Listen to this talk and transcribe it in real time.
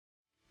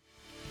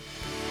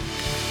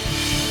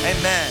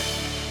Amen.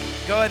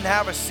 Go ahead and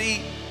have a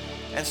seat.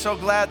 And so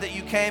glad that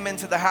you came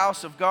into the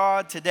house of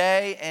God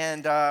today,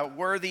 and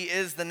worthy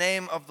is the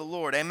name of the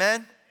Lord.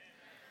 Amen?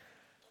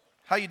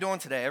 How you doing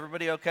today?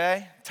 Everybody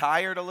okay?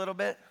 Tired a little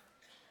bit?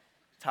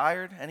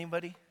 Tired?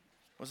 Anybody?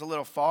 It was a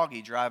little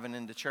foggy driving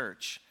into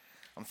church.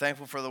 I'm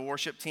thankful for the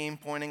worship team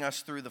pointing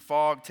us through the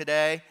fog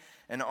today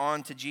and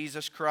on to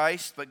Jesus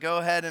Christ. But go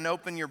ahead and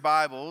open your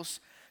Bibles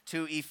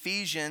to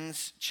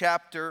Ephesians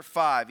chapter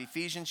 5.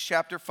 Ephesians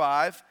chapter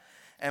 5.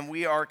 And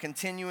we are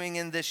continuing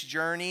in this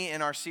journey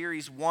in our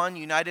series 1,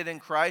 United in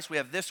Christ. We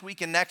have this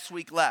week and next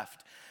week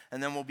left.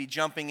 And then we'll be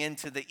jumping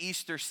into the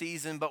Easter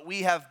season. But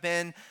we have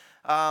been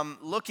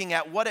looking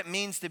at what it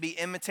means to be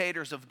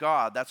imitators of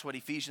God. That's what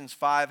Ephesians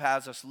 5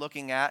 has us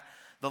looking at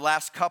the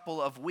last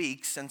couple of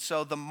weeks. And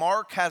so the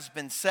mark has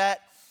been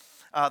set.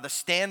 The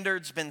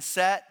standard's been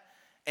set.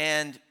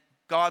 And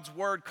God's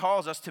word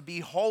calls us to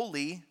be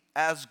holy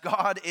as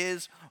God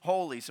is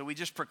holy. So we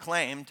just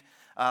proclaimed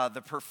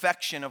the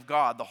perfection of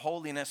God, the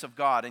holiness of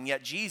God. And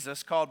yet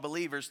Jesus called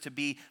believers to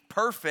be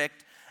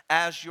perfect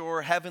as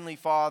your heavenly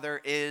Father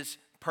is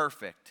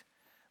perfect.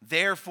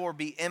 Therefore,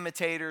 be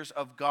imitators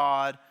of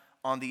God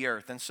on the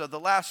earth. And so the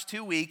last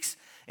 2 weeks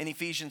in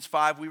Ephesians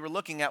 5, we were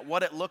looking at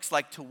what it looks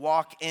like to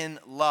walk in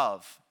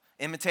love.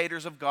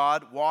 Imitators of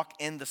God walk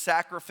in the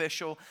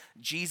sacrificial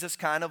Jesus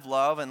kind of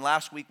love. And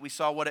last week we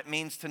saw what it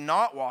means to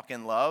not walk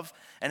in love.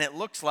 And it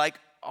looks like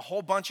a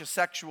whole bunch of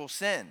sexual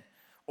sin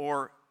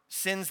or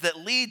sins that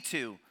lead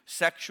to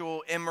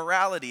sexual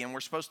immorality, and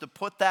we're supposed to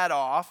put that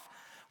off.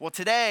 Well,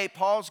 today,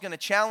 Paul's going to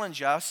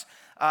challenge us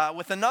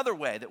with another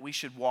way that we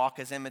should walk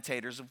as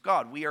imitators of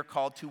God. We are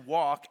called to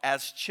walk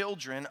as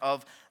children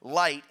of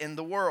light in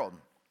the world.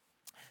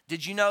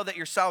 Did you know that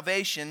your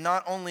salvation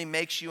not only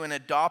makes you an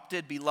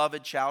adopted,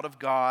 beloved child of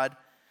God,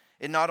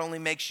 it not only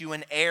makes you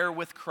an heir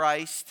with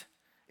Christ,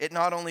 it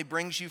not only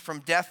brings you from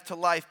death to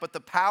life, but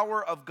the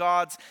power of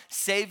God's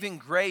saving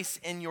grace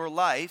in your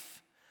life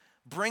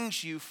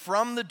brings you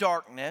from the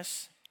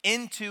darkness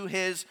into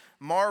his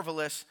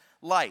marvelous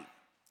light.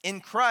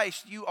 In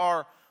Christ, you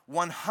are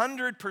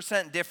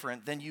 100%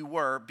 different than you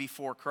were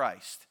before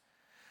Christ.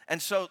 And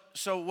so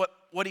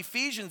what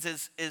Ephesians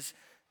is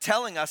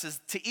telling us is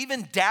to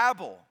even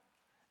dabble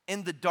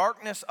in the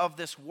darkness of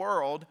this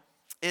world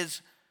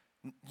is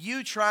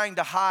you trying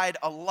to hide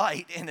a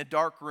light in a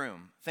dark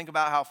room. Think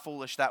about how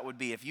foolish that would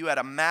be. If you had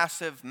a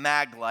massive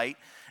mag light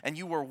and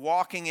you were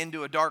walking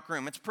into a dark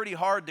room, it's pretty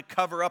hard to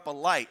cover up a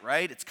light,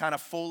 right? It's kind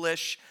of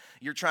foolish.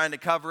 You're trying to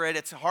cover it.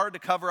 It's hard to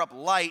cover up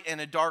light in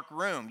a dark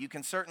room. You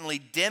can certainly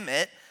dim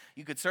it.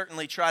 You could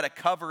certainly try to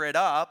cover it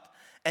up.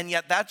 And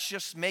yet that's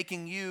just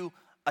making you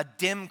a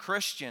dim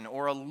Christian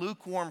or a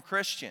lukewarm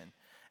Christian.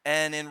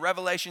 And in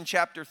Revelation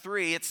chapter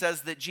 3, it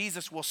says that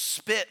Jesus will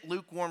spit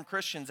lukewarm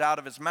Christians out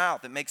of his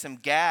mouth. It makes him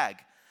gag.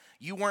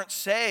 You weren't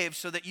saved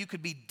so that you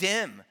could be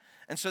dim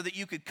and so that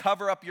you could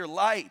cover up your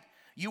light.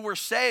 You were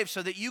saved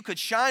so that you could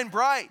shine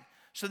bright,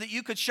 so that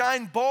you could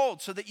shine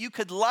bold, so that you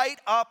could light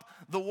up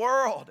the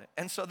world.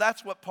 And so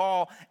that's what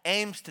Paul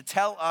aims to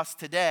tell us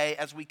today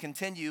as we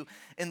continue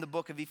in the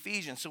book of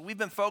Ephesians. So we've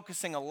been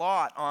focusing a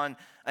lot on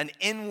an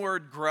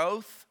inward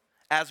growth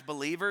as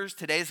believers.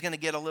 Today's going to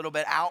get a little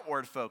bit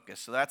outward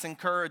focused. So that's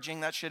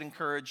encouraging. That should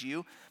encourage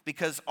you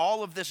because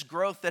all of this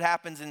growth that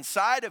happens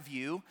inside of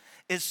you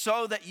is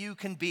so that you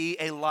can be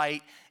a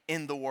light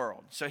in the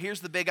world. So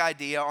here's the big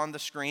idea on the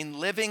screen.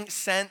 Living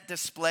Sent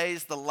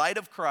displays the light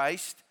of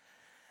Christ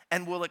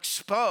and will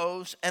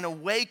expose and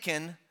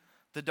awaken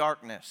the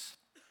darkness.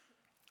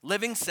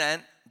 Living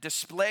Sent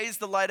displays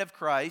the light of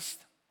Christ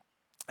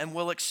and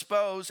will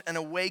expose and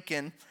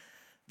awaken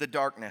the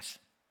darkness.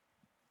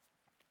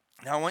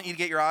 Now, I want you to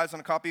get your eyes on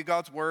a copy of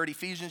God's Word.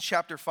 Ephesians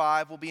chapter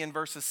 5 will be in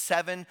verses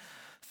 7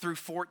 through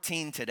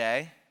 14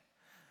 today.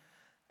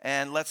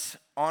 And let's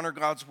honor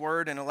God's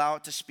Word and allow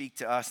it to speak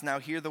to us. Now,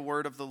 hear the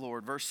word of the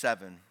Lord. Verse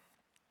 7.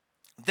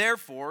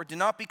 Therefore, do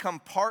not become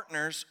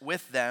partners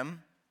with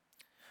them,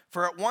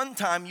 for at one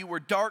time you were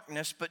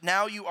darkness, but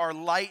now you are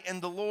light in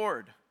the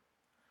Lord.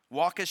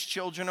 Walk as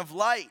children of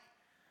light,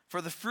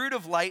 for the fruit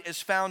of light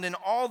is found in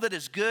all that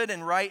is good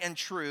and right and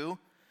true,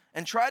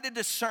 and try to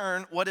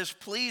discern what is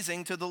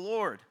pleasing to the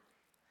Lord.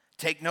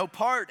 Take no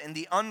part in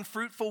the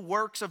unfruitful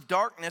works of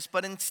darkness,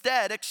 but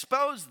instead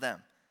expose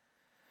them.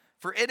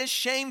 For it is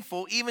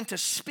shameful even to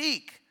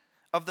speak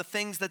of the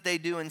things that they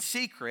do in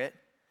secret,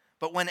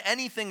 but when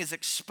anything is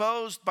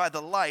exposed by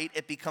the light,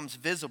 it becomes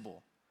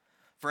visible.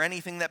 For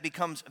anything that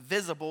becomes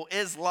visible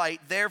is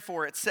light.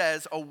 Therefore it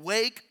says,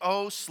 awake,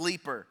 O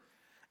sleeper,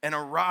 and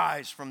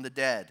arise from the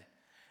dead,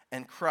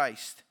 and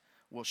Christ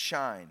will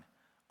shine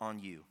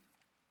on you.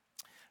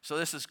 So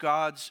this is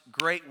God's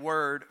great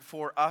word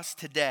for us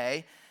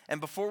today. And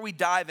before we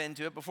dive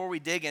into it, before we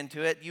dig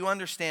into it, you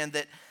understand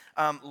that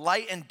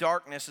light and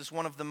darkness is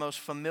one of the most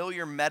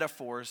familiar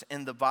metaphors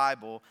in the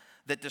Bible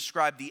that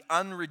describe the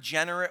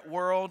unregenerate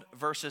world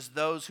versus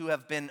those who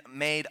have been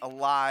made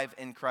alive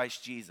in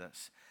Christ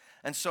Jesus.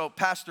 And so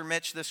Pastor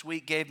Mitch this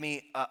week gave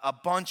me a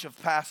bunch of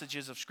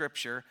passages of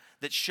Scripture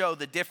that show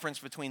the difference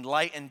between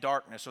light and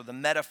darkness, or the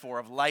metaphor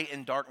of light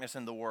and darkness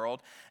in the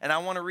world. And I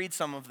want to read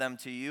some of them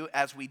to you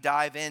as we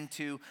dive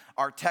into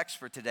our text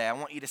for today. I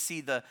want you to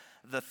see the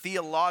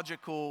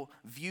theological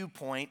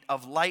viewpoint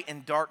of light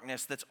and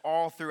darkness that's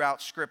all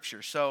throughout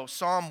Scripture. So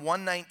Psalm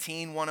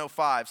 119,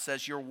 105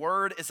 says, "Your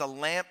word is a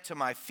lamp to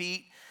my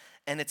feet,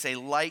 and it's a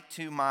light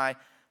to my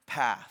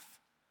path."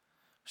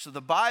 So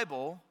the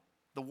Bible,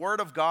 the Word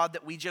of God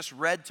that we just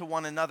read to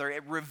one another,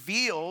 it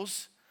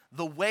reveals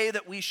the way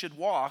that we should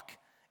walk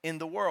in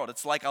the world.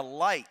 It's like a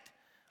light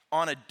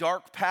on a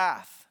dark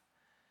path.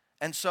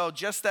 And so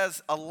just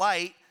as a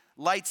light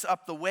lights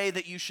up the way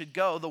that you should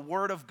go, the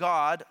Word of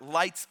God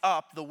lights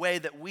up the way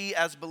that we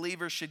as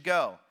believers should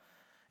go.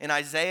 In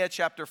Isaiah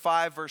chapter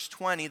 5, verse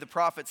 20, the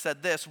prophet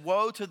said this,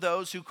 "Woe to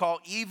those who call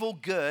evil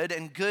good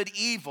and good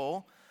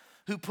evil,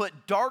 who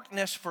put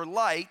darkness for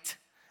light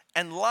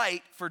and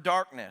light for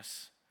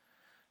darkness."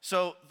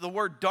 So the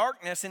word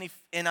darkness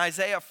in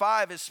Isaiah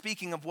 5 is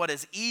speaking of what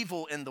is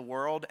evil in the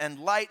world, and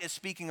light is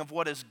speaking of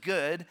what is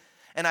good.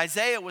 And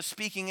Isaiah was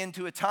speaking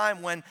into a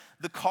time when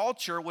the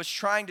culture was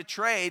trying to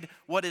trade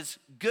what is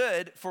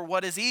good for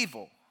what is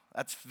evil.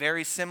 That's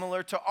very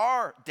similar to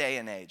our day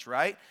and age,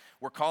 right?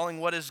 We're calling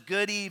what is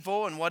good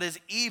evil and what is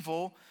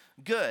evil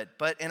good.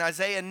 But in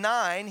Isaiah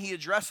 9, he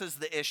addresses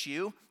the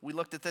issue. We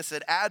looked at this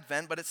at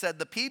Advent, but it said,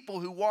 "The people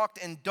who walked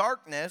in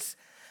darkness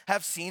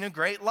have seen a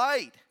great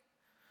light.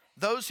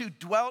 Those who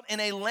dwelt in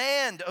a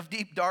land of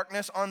deep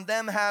darkness, on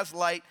them has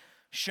light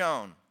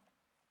shone."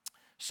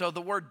 So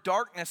the word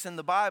darkness in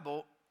the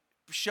Bible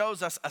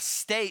shows us a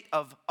state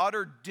of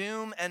utter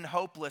doom and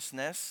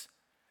hopelessness,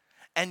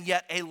 and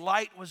yet a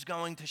light was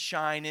going to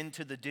shine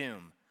into the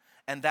doom.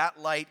 And that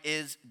light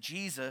is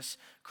Jesus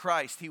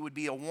Christ. He would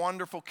be a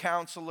wonderful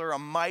counselor, a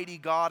mighty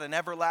God, an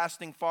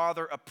everlasting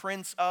Father, a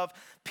Prince of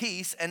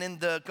Peace. And in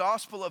the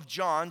Gospel of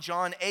John,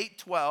 John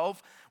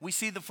 8:12, we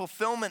see the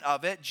fulfillment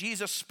of it.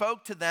 Jesus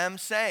spoke to them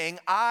saying,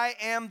 "I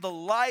am the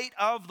light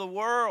of the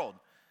world.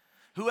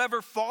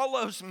 Whoever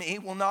follows me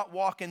will not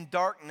walk in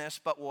darkness,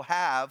 but will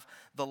have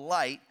the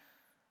light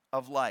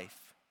of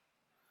life."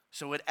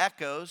 So it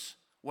echoes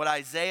what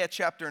Isaiah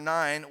chapter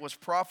 9 was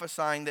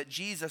prophesying, that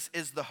Jesus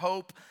is the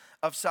hope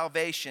of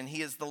salvation.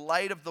 He is the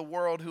light of the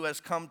world who has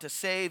come to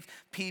save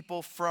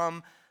people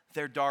from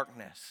their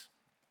darkness.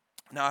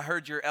 Now, I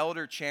heard your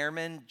elder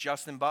chairman,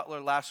 Justin Butler,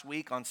 last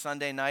week on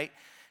Sunday night.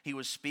 He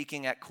was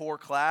speaking at core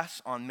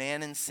class on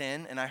man and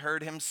sin, and I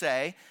heard him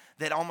say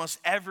that almost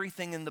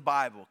everything in the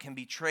Bible can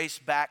be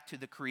traced back to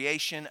the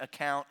creation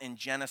account in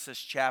Genesis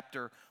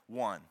chapter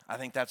 1. I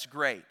think that's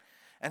great.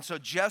 And so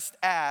just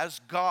as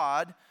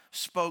God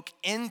spoke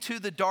into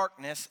the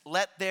darkness,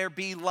 "Let there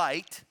be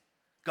light,"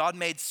 God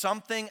made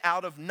something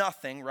out of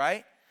nothing,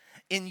 right?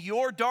 In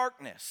your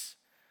darkness,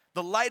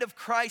 the light of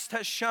Christ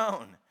has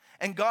shone.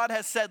 And God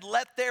has said,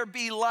 "Let there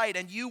be light."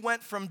 And you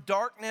went from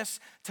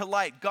darkness to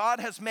light. God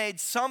has made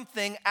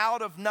something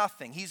out of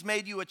nothing. He's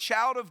made you a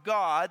child of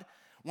God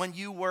when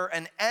you were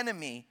an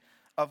enemy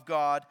of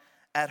God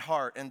at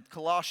heart. And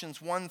Colossians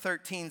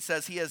 1:13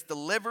 says, "He has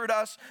delivered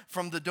us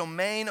from the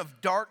domain of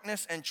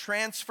darkness and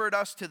transferred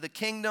us to the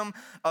kingdom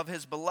of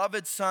his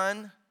beloved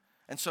Son."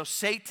 And so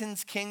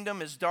Satan's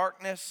kingdom is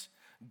darkness.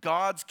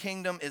 God's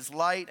kingdom is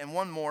light. And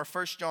one more,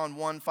 1 John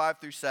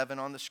 1:5-7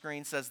 on the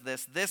screen says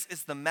this, "This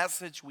is the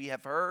message we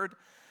have heard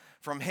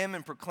from him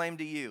and proclaimed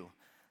to you,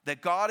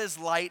 that God is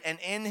light and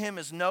in him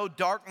is no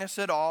darkness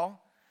at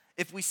all.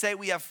 If we say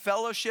we have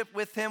fellowship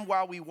with him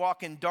while we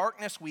walk in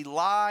darkness, we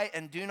lie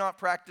and do not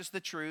practice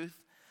the truth.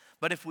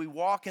 But if we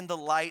walk in the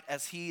light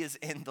as he is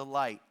in the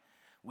light,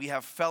 we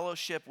have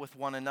fellowship with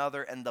one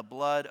another, and the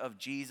blood of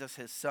Jesus,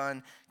 his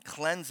Son,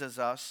 cleanses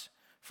us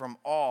from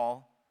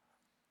all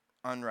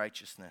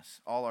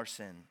unrighteousness," all our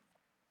sin.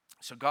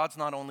 So God's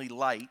not only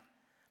light,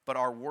 but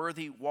our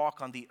worthy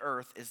walk on the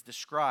earth is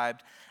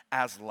described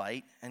as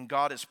light. And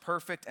God is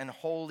perfect and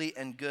holy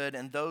and good,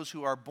 and those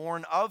who are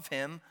born of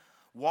him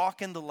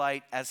walk in the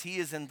light as he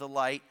is in the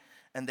light,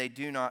 and they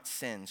do not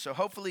sin. So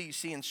hopefully you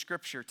see in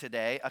Scripture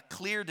today a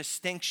clear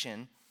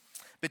distinction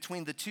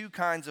between the two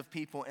kinds of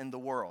people in the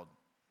world.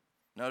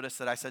 Notice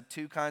that I said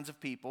two kinds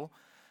of people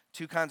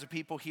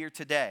here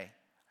today.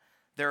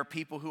 There are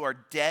people who are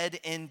dead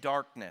in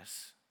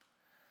darkness,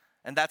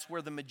 and that's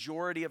where the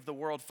majority of the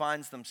world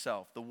finds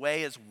themselves. The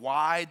way is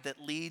wide that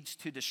leads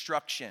to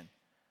destruction.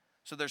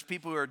 So there's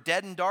people who are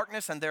dead in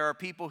darkness, and there are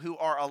people who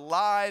are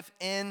alive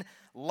in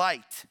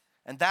light.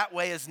 And that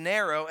way is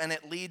narrow, and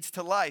it leads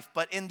to life.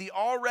 But in the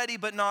already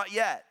but not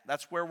yet,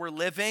 that's where we're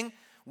living.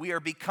 We are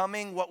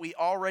becoming what we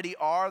already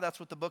are. That's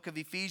what the book of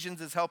Ephesians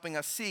is helping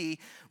us see.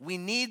 We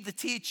need the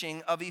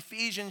teaching of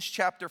Ephesians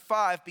chapter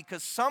 5,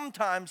 because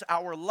sometimes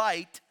our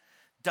light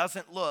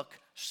doesn't look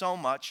so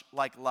much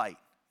like light.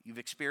 You've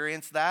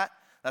experienced that?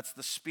 That's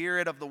the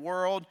spirit of the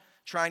world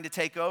trying to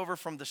take over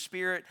from the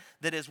spirit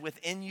that is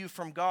within you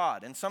from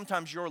God. And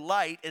sometimes your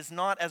light is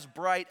not as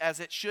bright as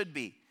it should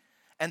be.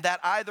 And that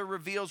either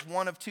reveals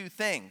one of two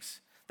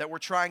things: that we're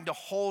trying to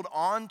hold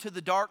on to the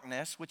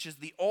darkness, which is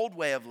the old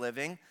way of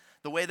living,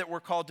 the way that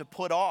we're called to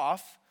put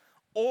off,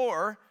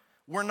 or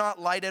we're not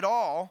light at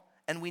all,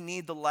 and we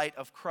need the light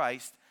of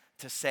Christ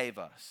to save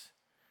us.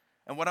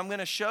 And what I'm going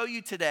to show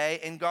you today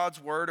in God's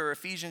word, or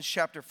Ephesians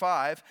chapter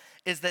 5,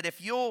 is that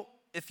if you'll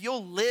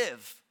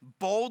live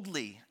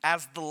boldly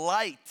as the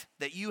light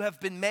that you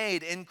have been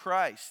made in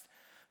Christ,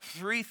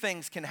 three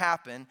things can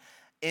happen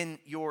in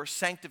your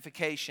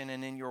sanctification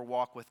and in your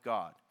walk with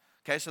God.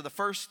 Okay, so the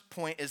first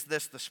point is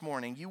this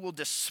morning. You will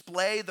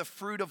display the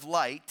fruit of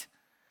light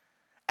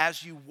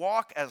as you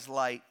walk as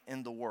light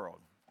in the world.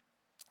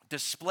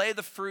 Display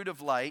the fruit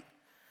of light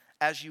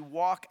as you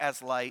walk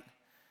as light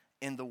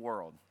in the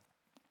world.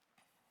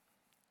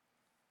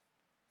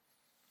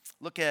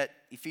 Look at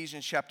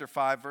Ephesians chapter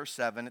 5, verse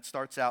 7. It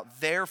starts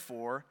out,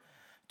 "Therefore,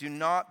 do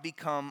not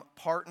become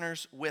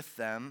partners with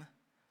them,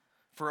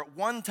 for at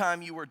one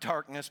time you were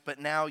darkness, but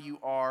now you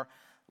are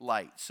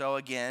light." So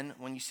again,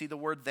 when you see the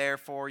word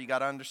therefore, you got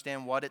to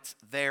understand what it's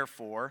there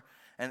for.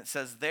 And it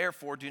says,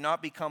 therefore, do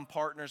not become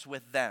partners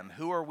with them.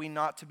 Who are we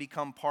not to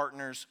become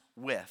partners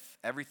with?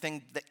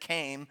 Everything that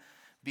came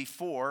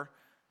before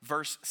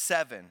verse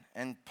 7.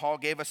 And Paul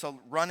gave us a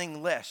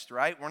running list,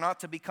 right? We're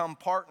not to become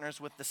partners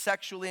with the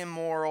sexually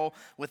immoral,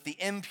 with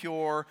the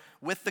impure,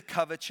 with the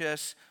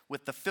covetous,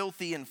 with the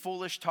filthy and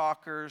foolish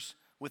talkers,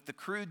 with the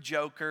crude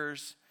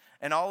jokers.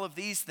 And all of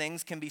these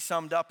things can be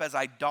summed up as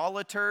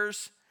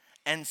idolaters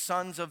and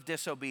sons of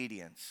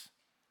disobedience,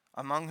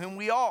 among whom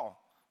we all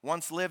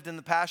once lived in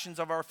the passions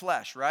of our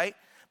flesh, right?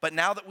 But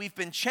now that we've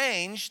been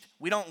changed,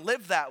 we don't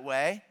live that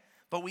way,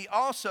 but we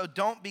also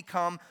don't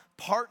become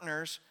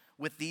partners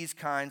with these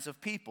kinds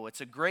of people.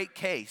 It's a great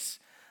case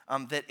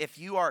that if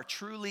you are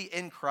truly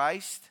in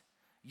Christ,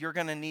 you're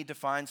going to need to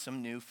find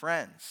some new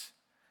friends.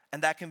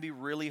 And that can be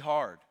really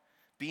hard.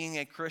 Being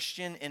a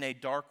Christian in a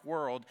dark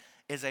world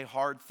is a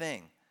hard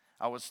thing.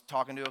 I was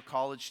talking to a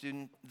college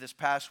student this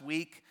past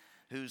week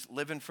who's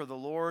living for the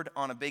Lord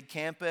on a big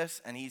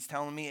campus, and he's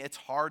telling me it's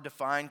hard to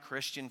find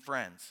Christian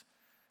friends.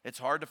 It's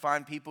hard to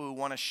find people who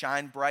want to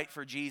shine bright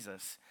for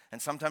Jesus,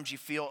 and sometimes you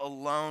feel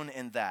alone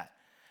in that.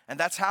 And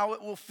that's how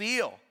it will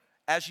feel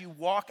as you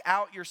walk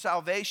out your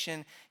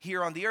salvation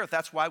here on the earth.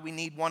 That's why we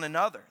need one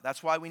another.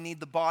 That's why we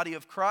need the body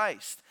of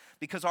Christ,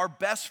 because our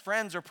best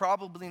friends are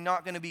probably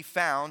not going to be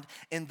found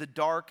in the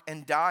dark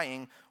and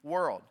dying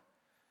world.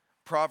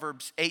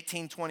 Proverbs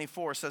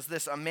 18:24 says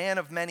this, "A man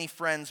of many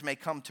friends may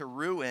come to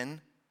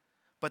ruin,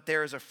 but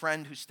there is a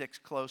friend who sticks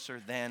closer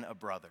than a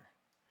brother."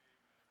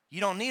 You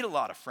don't need a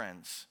lot of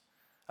friends.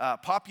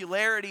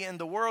 Popularity in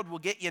the world will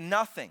get you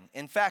nothing.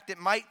 In fact, it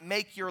might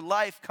make your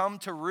life come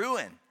to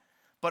ruin.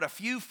 But a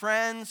few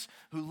friends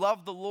who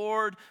love the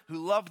Lord, who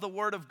love the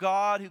Word of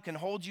God, who can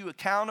hold you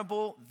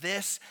accountable,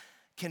 this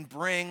can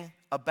bring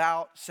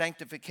about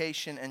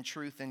sanctification and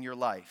truth in your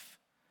life.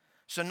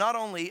 So not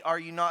only are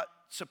you not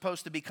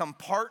supposed to become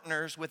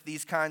partners with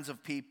these kinds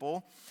of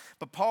people,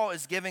 but Paul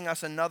is giving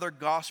us another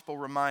gospel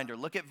reminder.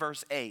 Look at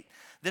verse 8.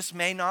 This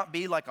may not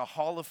be like a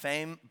Hall of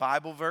Fame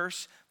Bible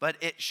verse,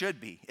 but it should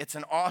be. It's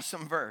an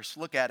awesome verse.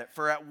 Look at it.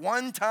 "For at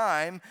one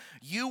time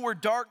you were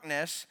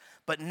darkness,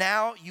 but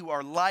now you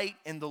are light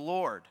in the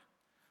Lord."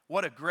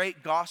 What a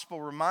great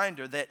gospel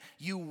reminder that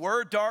you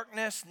were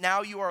darkness,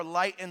 now you are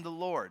light in the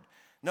Lord.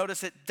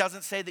 Notice it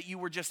doesn't say that you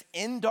were just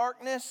in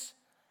darkness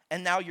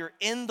and now you're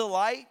in the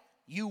light.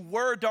 You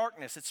were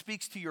darkness. It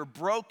speaks to your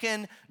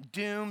broken,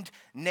 doomed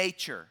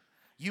nature.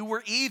 You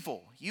were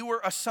evil. You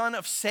were a son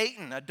of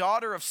Satan, a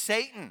daughter of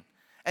Satan.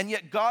 And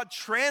yet God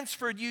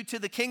transferred you to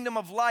the kingdom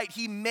of light.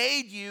 He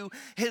made you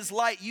his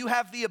light. You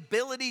have the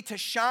ability to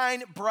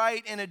shine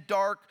bright in a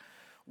dark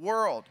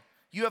world.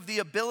 You have the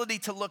ability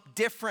to look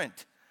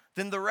different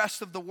than the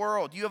rest of the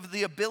world. You have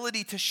the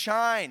ability to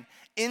shine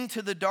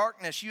into the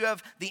darkness. You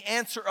have the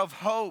answer of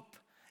hope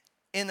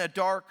in a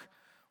dark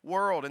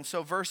world. And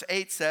so verse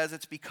 8 says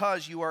it's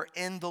because you are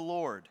in the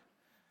Lord.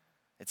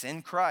 It's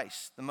in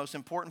Christ, the most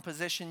important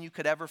position you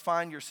could ever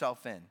find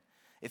yourself in.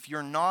 If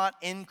you're not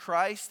in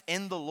Christ,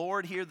 in the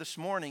Lord here this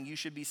morning, you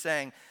should be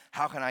saying,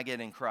 how can I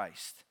get in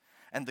Christ?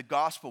 And the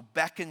gospel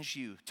beckons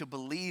you to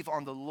believe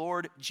on the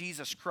Lord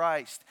Jesus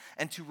Christ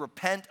and to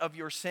repent of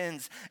your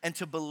sins and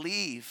to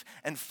believe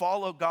and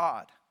follow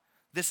God.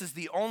 This is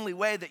the only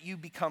way that you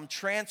become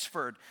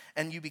transferred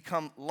and you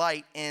become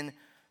light in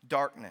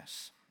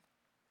darkness.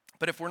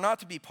 But if we're not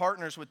to be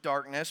partners with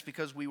darkness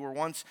because we were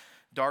once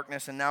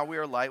darkness and now we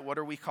are light, what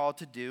are we called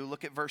to do?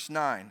 Look at verse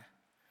 9.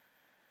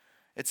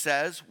 It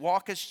says,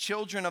 walk as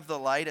children of the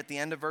light at the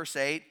end of verse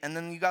 8. And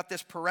then you got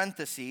this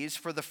parentheses,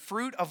 for the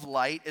fruit of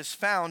light is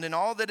found in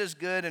all that is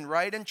good and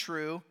right and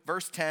true.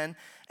 Verse 10,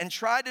 and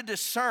try to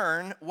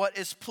discern what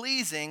is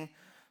pleasing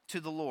to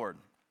the Lord.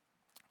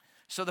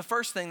 So the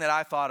first thing that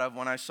I thought of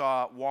when I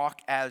saw walk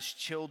as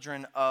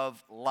children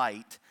of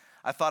light,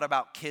 I thought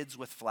about kids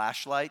with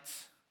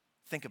flashlights.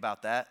 Think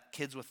about that,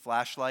 kids with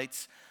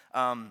flashlights.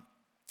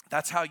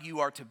 That's how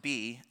you are to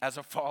be as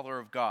a follower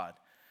of God.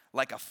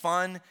 Like a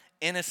fun,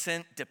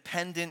 innocent,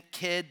 dependent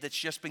kid that's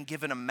just been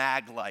given a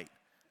mag light.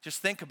 Just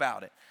think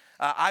about it.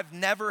 I've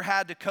never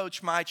had to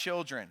coach my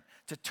children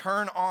to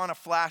turn on a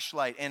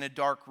flashlight in a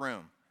dark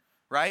room,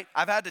 right?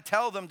 I've had to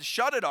tell them to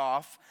shut it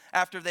off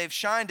after they've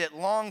shined it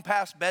long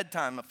past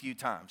bedtime a few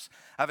times.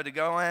 I've had to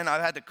go in,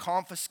 I've had to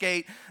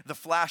confiscate the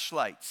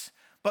flashlights.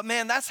 But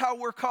man, that's how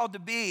we're called to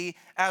be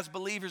as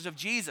believers of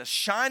Jesus.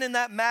 Shining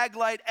that mag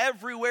light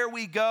everywhere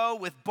we go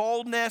with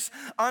boldness,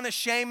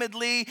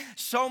 unashamedly,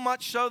 so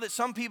much so that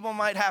some people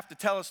might have to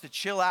tell us to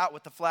chill out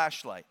with the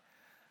flashlight.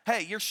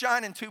 Hey, you're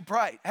shining too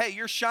bright. Hey,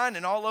 you're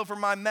shining all over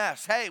my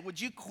mess. Hey, would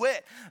you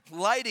quit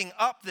lighting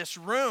up this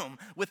room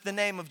with the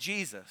name of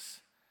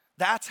Jesus?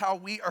 That's how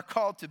we are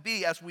called to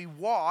be as we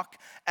walk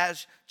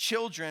as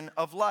children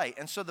of light.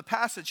 And so the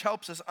passage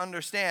helps us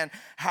understand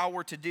how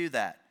we're to do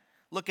that.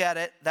 Look at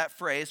it, that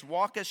phrase,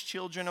 walk as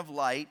children of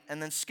light,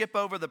 and then skip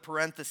over the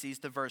parentheses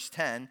to verse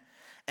 10,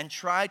 and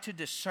try to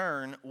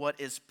discern what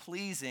is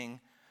pleasing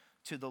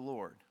to the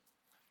Lord.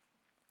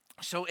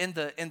 So in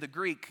the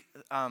Greek,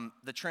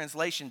 the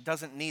translation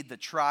doesn't need the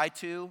try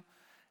to.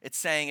 It's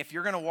saying if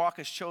you're going to walk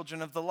as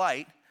children of the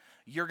light,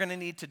 you're going to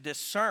need to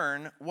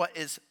discern what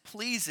is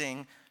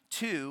pleasing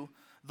to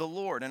the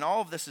Lord. And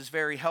all of this is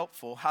very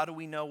helpful. How do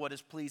we know what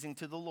is pleasing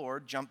to the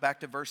Lord? Jump back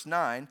to verse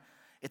 9.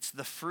 It's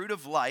the fruit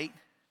of light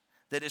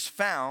that is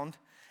found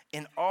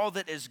in all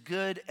that is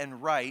good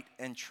and right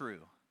and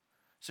true.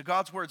 So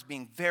God's word's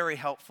being very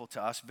helpful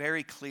to us,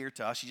 very clear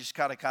to us. You just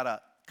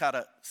gotta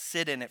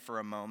sit in it for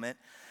a moment.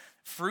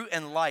 Fruit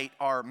and light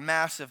are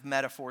massive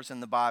metaphors in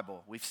the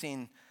Bible. We've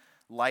seen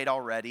light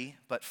already,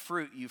 but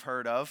fruit you've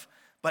heard of.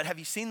 But have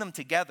you seen them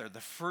together?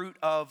 The fruit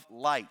of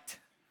light.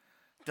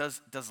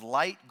 Does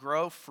light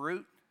grow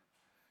fruit?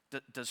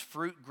 Does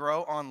fruit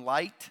grow on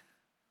light?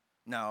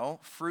 No,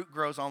 fruit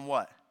grows on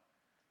what?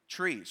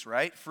 Trees,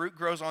 right? Fruit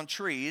grows on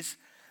trees,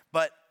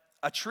 but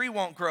a tree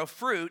won't grow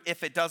fruit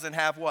if it doesn't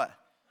have what?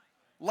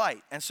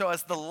 Light. And so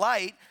as the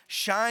light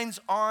shines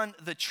on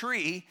the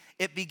tree,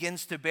 it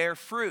begins to bear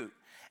fruit.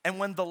 And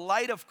when the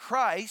light of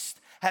Christ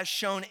has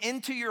shone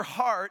into your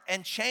heart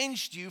and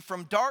changed you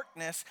from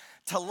darkness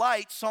to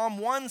light, Psalm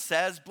 1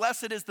 says,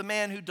 "Blessed is the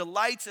man who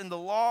delights in the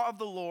law of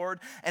the Lord,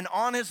 and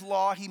on his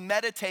law he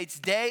meditates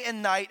day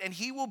and night, and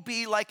he will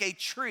be like a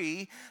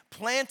tree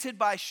planted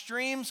by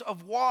streams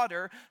of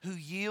water who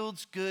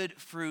yields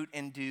good fruit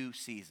in due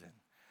season."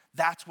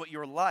 That's what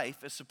your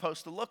life is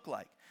supposed to look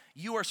like.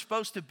 You are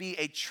supposed to be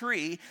a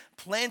tree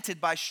planted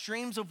by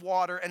streams of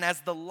water, and as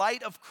the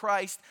light of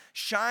Christ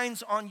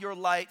shines on your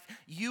life,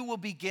 you will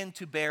begin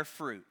to bear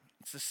fruit.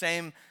 It's the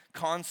same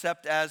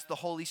concept as the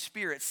Holy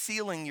Spirit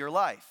sealing your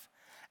life.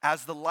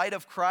 As the light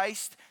of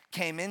Christ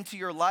came into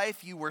your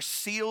life, you were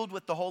sealed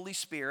with the Holy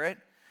Spirit,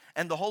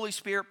 and the Holy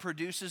Spirit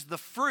produces the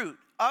fruit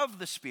of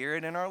the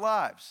Spirit in our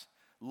lives: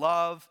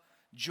 love,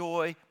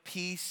 joy,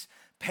 peace,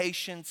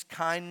 patience,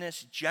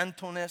 kindness,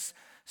 gentleness,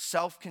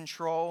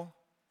 self-control.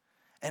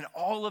 And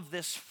all of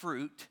this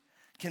fruit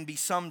can be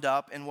summed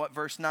up in what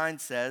verse 9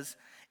 says.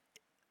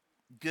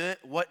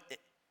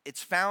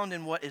 It's found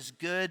in what is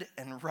good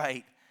and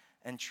right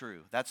and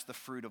true. That's the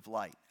fruit of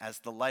light. As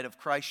the light of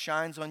Christ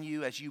shines on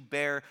you, as you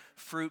bear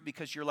fruit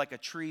because you're like a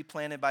tree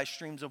planted by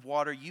streams of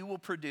water, you will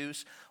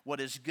produce what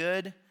is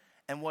good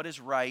and what is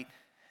right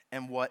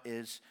and what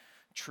is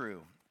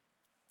true.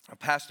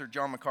 Pastor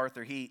John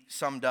MacArthur, he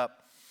summed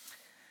up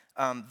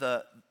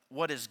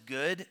what is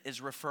good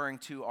is referring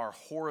to our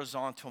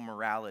horizontal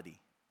morality.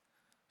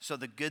 So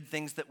the good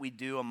things that we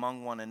do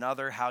among one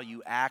another, how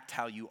you act,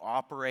 how you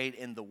operate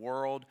in the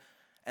world.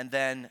 And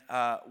then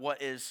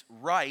what is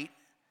right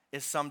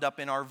is summed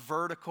up in our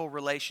vertical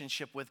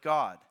relationship with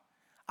God.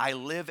 I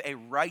live a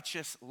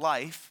righteous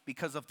life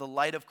because of the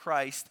light of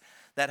Christ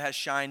that has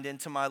shined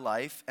into my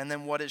life. And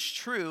then what is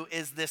true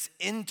is this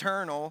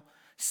internal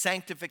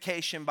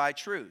sanctification by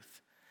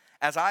truth.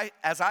 As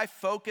I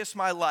focus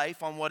my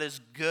life on what is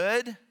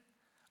good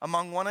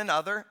among one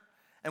another,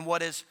 and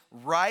what is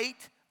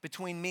right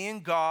between me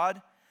and God,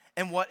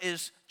 and what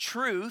is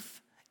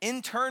truth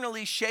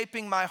internally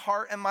shaping my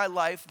heart and my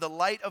life, the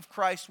light of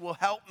Christ will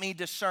help me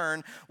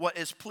discern what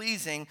is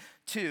pleasing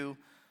to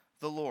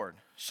the Lord.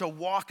 So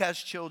walk as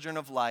children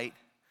of light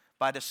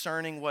by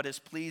discerning what is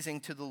pleasing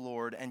to the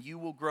Lord, and you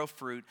will grow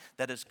fruit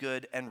that is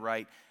good and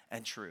right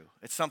and true.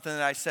 It's something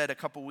that I said a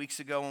couple weeks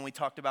ago when we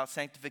talked about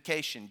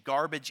sanctification.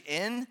 Garbage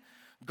in,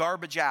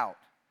 garbage out.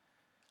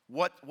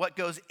 What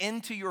goes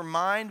into your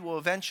mind will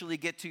eventually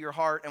get to your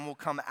heart and will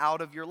come out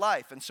of your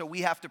life. And so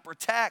we have to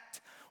protect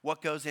what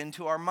goes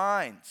into our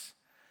minds.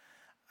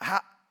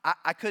 I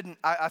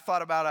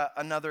thought about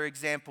another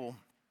example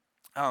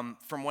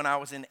from when I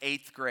was in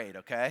 8th grade,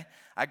 okay?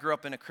 I grew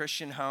up in a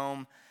Christian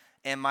home,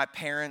 and my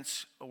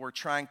parents were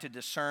trying to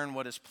discern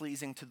what is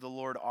pleasing to the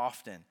Lord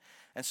often.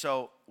 And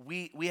so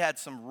we had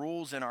some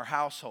rules in our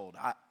household.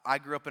 I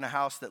grew up in a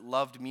house that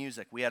loved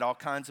music. We had all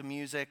kinds of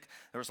music.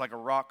 There was like a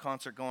rock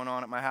concert going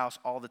on at my house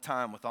all the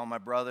time with all my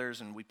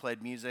brothers, and we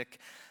played music.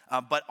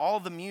 But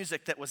all the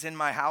music that was in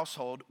my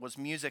household was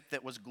music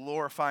that was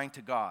glorifying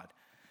to God.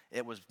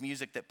 It was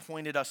music that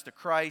pointed us to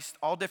Christ,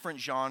 all different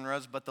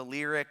genres, but the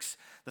lyrics,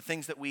 the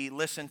things that we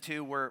listened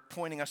to were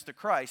pointing us to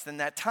Christ.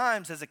 And at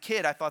times as a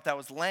kid, I thought that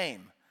was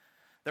lame.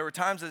 There were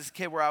times as a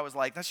kid where I was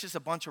like, that's just a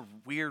bunch of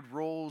weird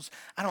rules.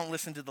 I don't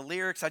listen to the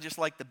lyrics. I just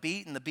like the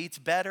beat, and the beat's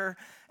better.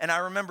 And I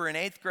remember in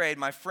 8th grade,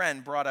 my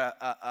friend brought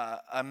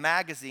a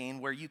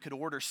magazine where you could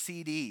order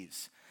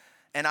CDs.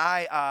 And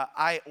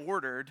I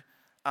ordered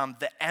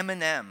the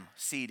Eminem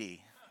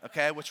CD,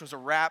 okay, which was a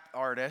rap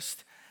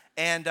artist.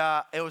 And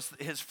it was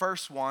his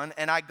first one.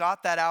 And I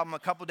got that album a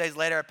couple days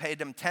later. I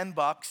paid him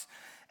 $10.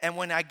 And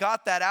when I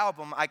got that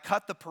album, I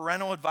cut the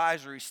parental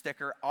advisory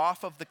sticker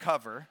off of the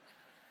cover,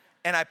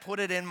 and I put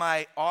it in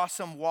my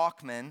awesome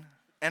Walkman,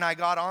 and I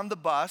got on the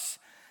bus,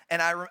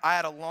 and I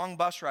had a long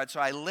bus ride, so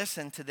I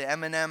listened to the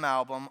Eminem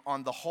album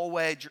on the whole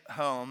way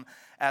home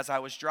as I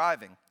was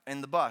driving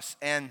in the bus.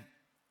 And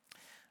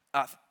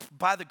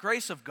by the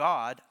grace of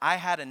God, I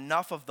had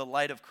enough of the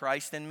light of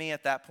Christ in me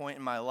at that point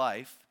in my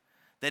life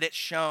that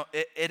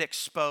it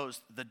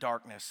exposed the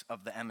darkness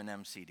of the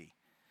Eminem CD.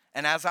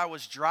 And as I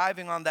was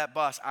driving on that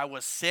bus, I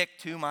was sick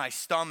to my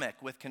stomach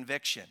with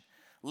conviction,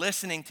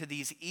 listening to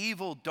these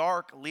evil,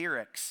 dark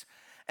lyrics.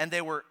 And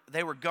they were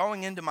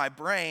going into my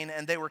brain,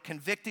 and they were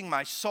convicting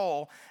my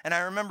soul. And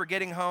I remember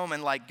getting home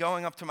and like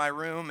going up to my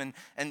room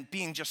and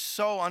being just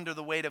so under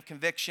the weight of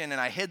conviction.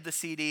 And I hid the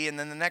CD, and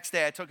then the next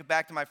day I took it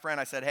back to my friend.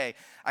 I said, hey,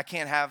 I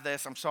can't have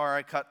this. I'm sorry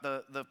I cut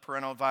the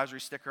parental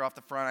advisory sticker off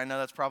the front. I know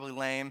that's probably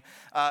lame.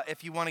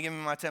 If you want to give me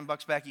my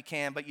 $10 back, you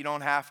can, but you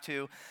don't have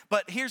to.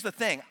 But here's the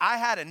thing. I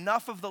had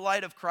enough of the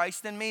light of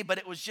Christ in me, but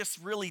it was just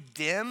really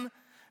dim,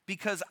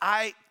 because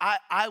I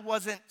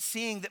wasn't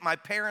seeing that my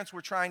parents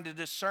were trying to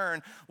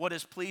discern what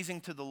is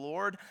pleasing to the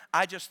Lord.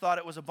 I just thought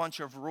it was a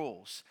bunch of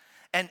rules.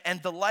 And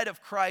the light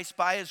of Christ,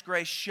 by his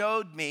grace,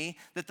 showed me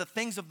that the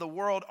things of the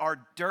world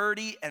are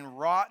dirty and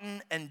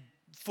rotten and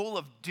full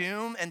of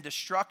doom and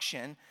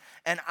destruction.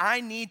 And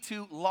I need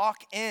to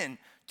lock in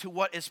to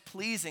what is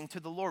pleasing to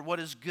the Lord,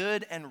 what is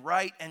good and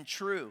right and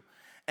true.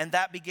 And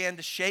that began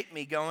to shape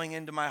me going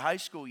into my high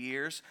school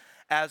years,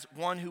 as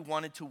one who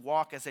wanted to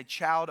walk as a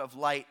child of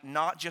light,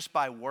 not just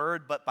by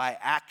word, but by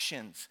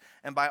actions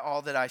and by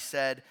all that I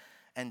said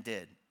and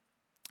did.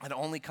 It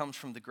only comes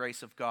from the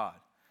grace of God.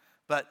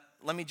 But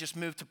let me just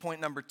move to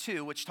point number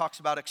 2, which talks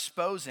about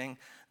exposing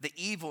the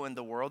evil in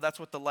the world. That's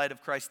what the light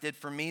of Christ did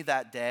for me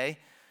that day.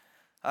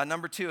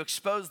 Number 2,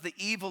 expose the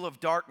evil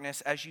of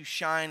darkness as you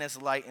shine as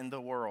light in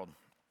the world.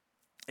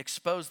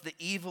 Expose the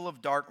evil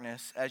of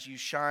darkness as you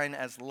shine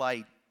as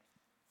light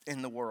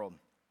in the world.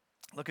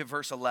 Look at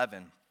verse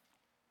 11.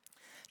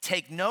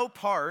 Take no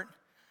part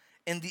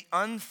in the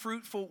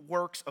unfruitful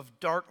works of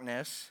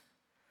darkness,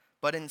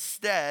 but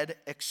instead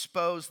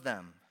expose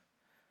them.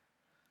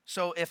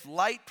 So if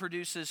light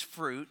produces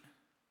fruit,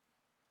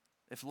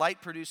 if light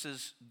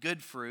produces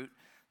good fruit,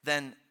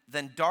 then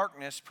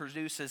darkness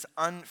produces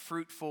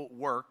unfruitful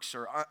works,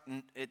 or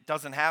it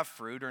doesn't have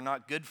fruit, or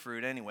not good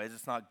fruit anyways.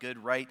 It's not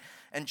good, right,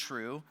 and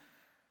true.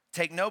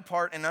 Take no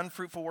part in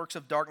unfruitful works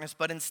of darkness,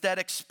 but instead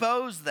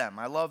expose them.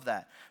 I love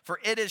that. For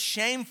it is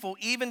shameful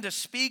even to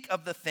speak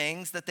of the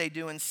things that they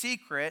do in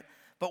secret,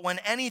 but when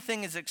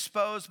anything is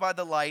exposed by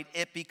the light,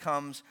 it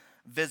becomes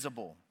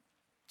visible.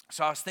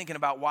 So I was thinking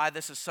about why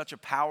this is such a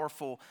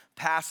powerful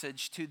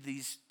passage to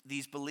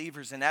these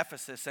believers in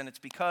Ephesus, and it's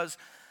because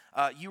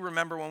you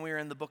remember when we were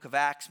in the book of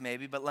Acts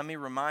maybe, but let me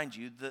remind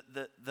you,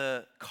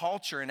 the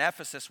culture in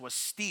Ephesus was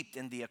steeped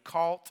in the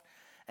occult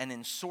and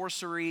in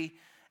sorcery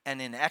and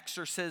in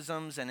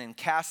exorcisms and in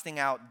casting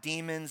out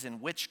demons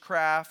and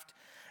witchcraft.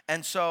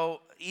 And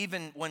so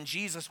even when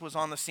Jesus was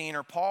on the scene,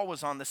 or Paul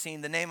was on the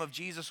scene, the name of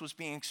Jesus was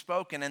being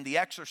spoken, and the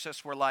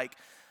exorcists were like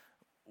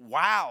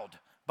wowed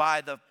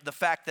by the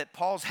fact that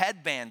Paul's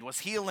headband was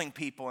healing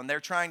people, and they're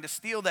trying to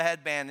steal the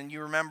headband. And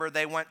you remember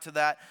they went to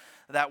that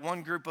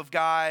one group of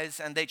guys,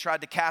 and they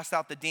tried to cast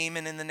out the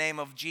demon in the name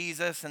of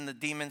Jesus, and the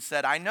demon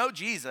said, I know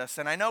Jesus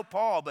and I know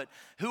Paul, but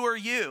who are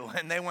you?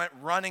 And they went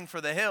running for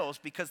the hills,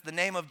 because the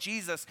name of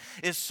Jesus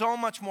is so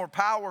much more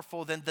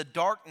powerful than the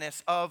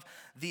darkness of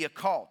the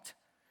occult.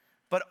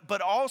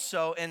 But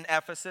also in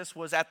Ephesus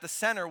was at the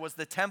center was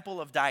the temple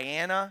of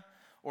Diana,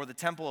 or the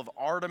temple of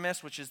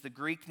Artemis, which is the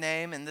Greek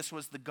name, and this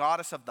was the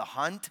goddess of the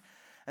hunt.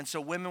 And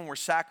so women were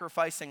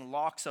sacrificing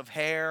locks of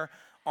hair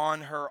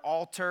on her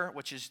altar,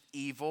 which is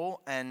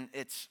evil, and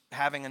it's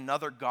having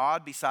another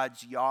god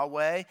besides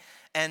Yahweh.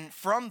 And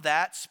from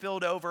that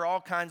spilled over all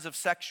kinds of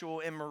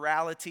sexual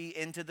immorality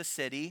into the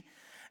city.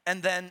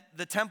 And then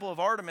the temple of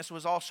Artemis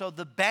was also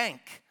the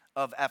bank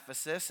of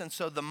Ephesus, and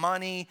so the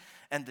money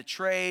and the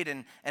trade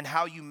and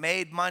how you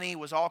made money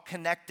was all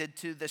connected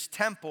to this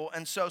temple.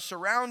 And so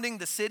surrounding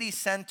the city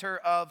center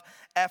of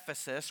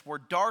Ephesus were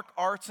dark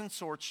arts and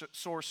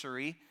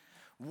sorcery,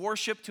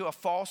 worship to a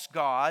false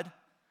god,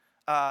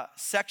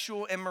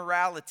 sexual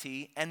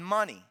immorality, and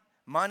money.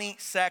 Money,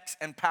 sex,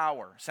 and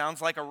power.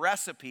 Sounds like a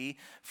recipe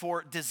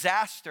for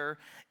disaster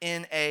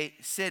in a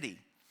city.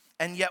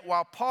 And yet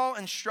while Paul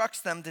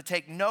instructs them to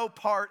take no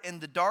part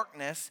in the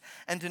darkness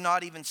and to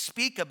not even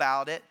speak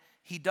about it,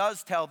 he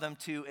does tell them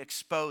to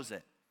expose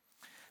it.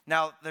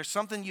 Now, there's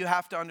something you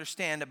have to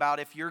understand about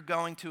if you're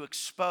going to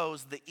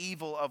expose the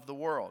evil of the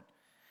world.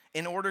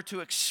 In order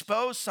to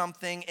expose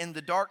something in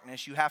the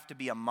darkness, you have to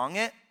be among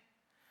it.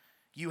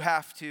 You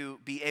have to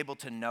be able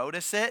to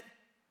notice it.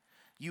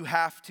 You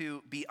have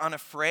to be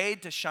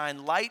unafraid to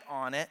shine light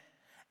on it.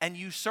 And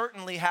you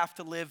certainly have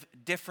to live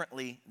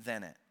differently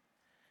than it.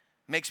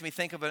 Makes me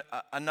think of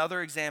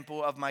another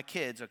example of my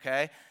kids,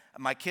 okay?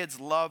 My kids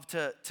love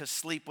to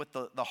sleep with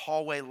the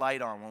hallway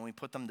light on when we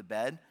put them to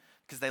bed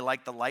because they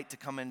like the light to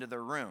come into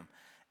their room.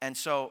 And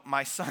so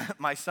my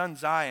son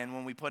Zion,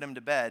 when we put him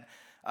to bed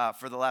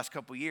for the last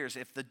couple years,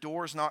 if the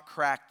door's not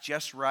cracked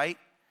just right,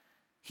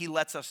 he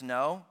lets us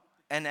know.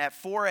 And at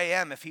 4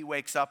 a.m., if he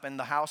wakes up and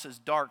the house is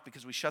dark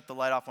because we shut the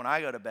light off when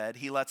I go to bed,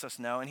 he lets us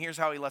know. And here's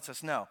how he lets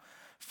us know.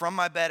 From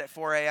my bed at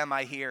 4 a.m.,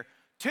 I hear,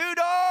 "Too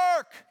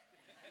dark!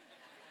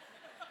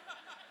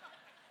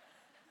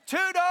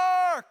 Too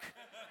dark!"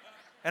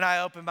 And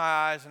I open my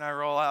eyes and I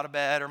roll out of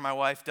bed, or my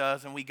wife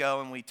does, and we go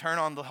and we turn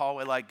on the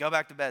hallway light. "Go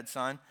back to bed,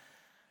 son."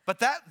 But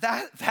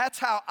that's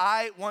how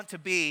I want to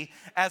be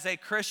as a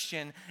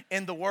Christian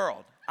in the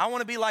world. I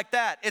want to be like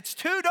that. It's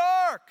too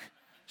dark,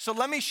 so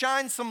let me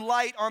shine some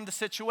light on the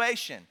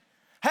situation.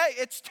 Hey,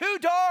 it's too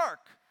dark.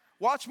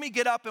 Watch me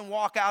get up and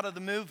walk out of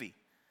the movie.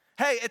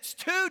 Hey, it's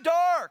too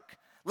dark.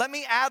 Let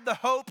me add the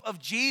hope of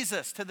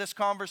Jesus to this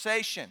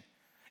conversation.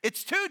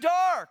 It's too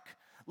dark.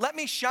 Let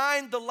me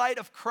shine the light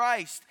of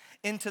Christ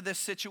into this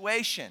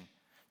situation.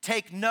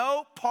 Take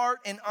no part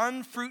in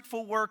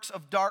unfruitful works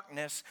of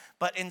darkness,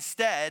 but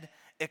instead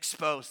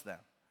expose them.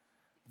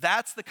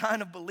 That's the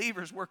kind of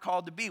believers we're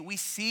called to be. We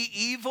see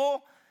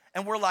evil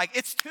and we're like,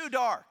 it's too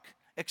dark.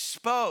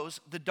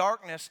 Expose the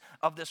darkness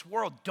of this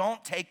world.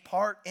 Don't take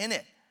part in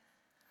it.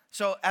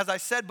 So as I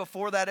said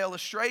before that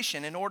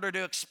illustration, in order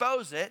to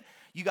expose it,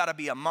 you got to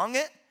be among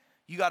it.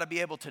 You got to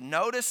be able to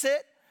notice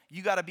it.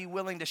 You got to be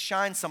willing to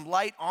shine some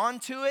light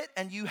onto it,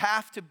 and you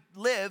have to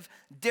live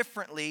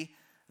differently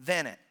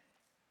than it.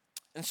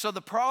 And so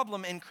the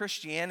problem in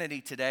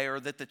Christianity today, or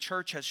that the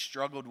church has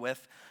struggled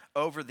with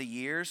over the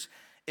years,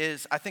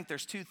 is I think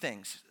there's two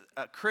things.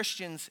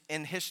 Christians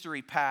in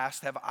history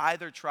past have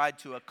either tried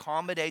to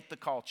accommodate the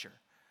culture.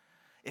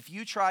 If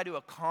you try to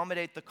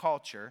accommodate the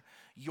culture,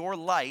 your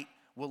light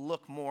will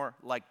look more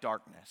like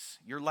darkness.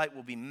 Your light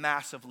will be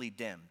massively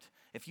dimmed.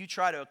 If you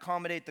try to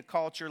accommodate the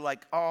culture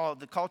like, oh,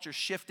 the culture's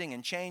shifting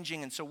and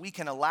changing, and so we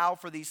can allow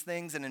for these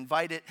things and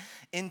invite it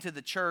into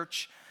the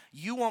church,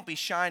 you won't be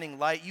shining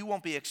light. You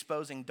won't be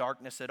exposing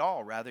darkness at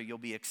all. Rather, you'll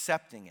be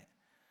accepting it.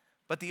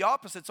 But the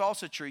opposite's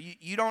also true.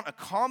 You don't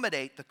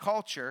accommodate the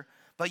culture,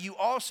 but you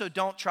also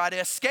don't try to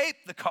escape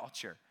the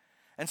culture.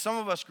 And some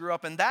of us grew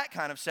up in that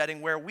kind of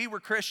setting where we were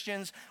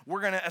Christians, we're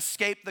going to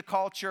escape the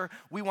culture,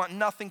 we want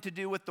nothing to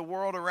do with the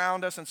world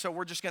around us, and so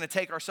we're just going to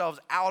take ourselves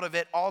out of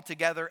it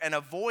altogether and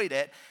avoid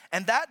it.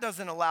 And that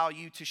doesn't allow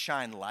you to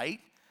shine light.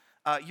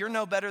 You're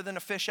no better than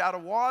a fish out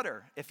of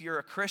water if you're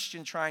a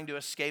Christian trying to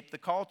escape the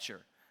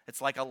culture.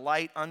 It's like a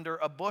light under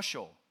a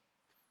bushel.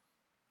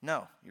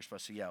 No, you're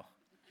supposed to yell,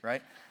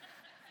 right?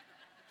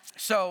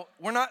 So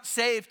we're not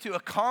saved to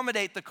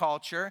accommodate the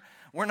culture.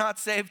 We're not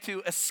saved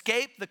to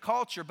escape the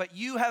culture, but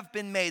you have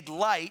been made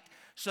light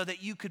so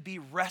that you could be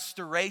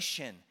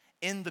restoration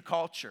in the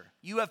culture.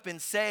 You have been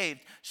saved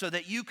so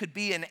that you could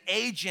be an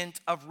agent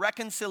of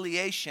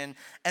reconciliation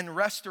and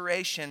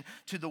restoration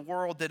to the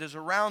world that is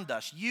around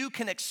us. You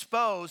can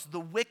expose the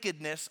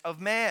wickedness of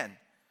man.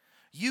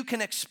 You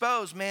can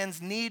expose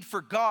man's need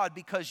for God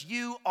because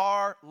you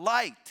are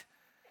light.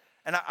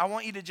 And I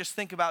want you to just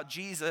think about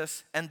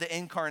Jesus and the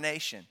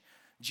incarnation.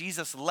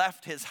 Jesus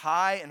left his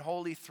high and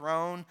holy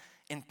throne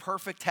in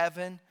perfect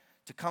heaven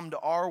to come to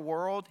our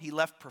world. He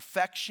left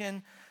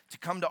perfection to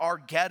come to our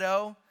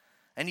ghetto.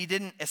 And he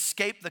didn't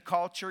escape the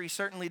culture. He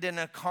certainly didn't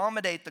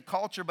accommodate the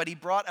culture, but he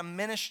brought a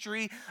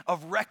ministry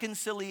of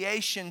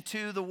reconciliation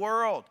to the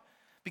world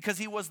because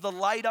he was the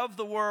light of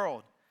the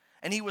world.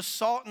 And he was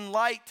salt and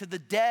light to the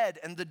dead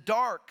and the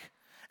dark.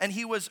 And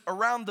he was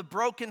around the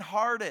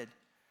brokenhearted.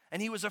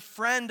 And he was a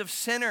friend of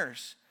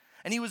sinners.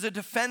 And he was a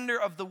defender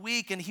of the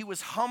weak. And he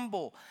was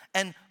humble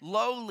and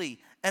lowly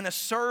and a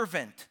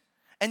servant.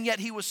 And yet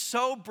he was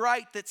so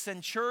bright that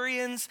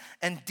centurions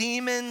and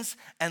demons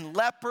and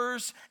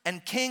lepers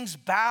and kings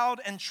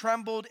bowed and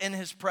trembled in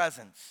his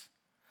presence.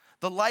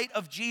 The light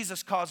of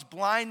Jesus caused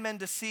blind men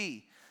to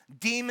see,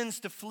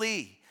 demons to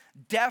flee,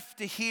 deaf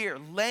to hear,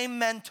 lame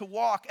men to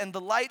walk, and the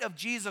light of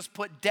Jesus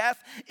put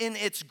death in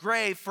its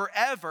grave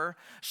forever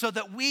so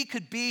that we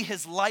could be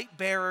his light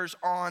bearers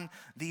on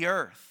the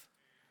earth.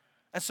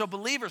 And so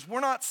believers, we're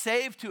not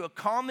saved to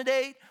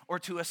accommodate or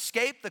to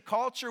escape the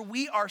culture.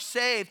 We are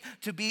saved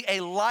to be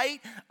a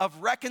light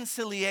of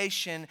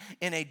reconciliation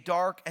in a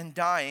dark and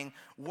dying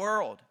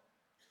world.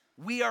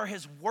 We are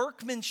his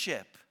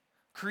workmanship,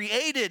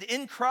 created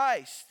in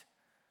Christ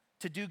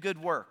to do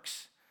good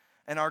works.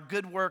 And our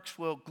good works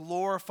will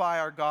glorify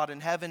our God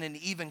in heaven and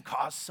even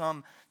cause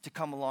some to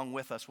come along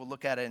with us. We'll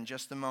look at it in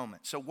just a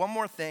moment. So one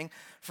more thing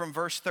from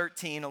verse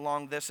 13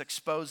 along this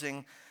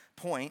exposing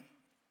point.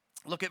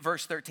 Look at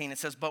verse 13. It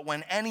says, but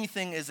when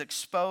anything is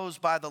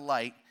exposed by the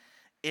light,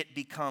 it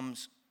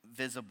becomes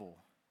visible.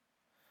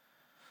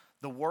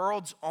 The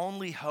world's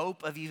only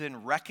hope of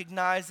even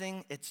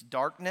recognizing its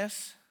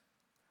darkness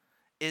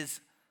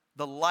is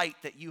the light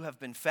that you have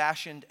been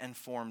fashioned and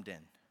formed in.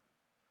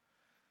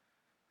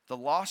 The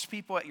lost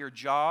people at your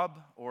job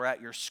or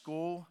at your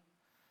school,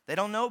 they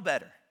don't know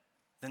better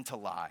than to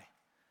lie.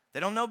 They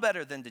don't know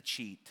better than to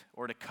cheat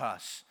or to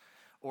cuss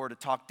or to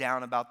talk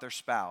down about their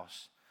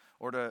spouse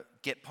or to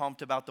get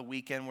pumped about the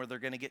weekend where they're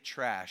going to get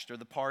trashed or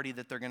the party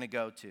that they're going to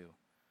go to.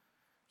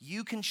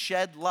 You can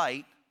shed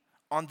light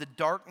on the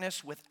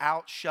darkness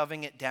without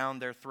shoving it down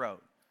their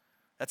throat.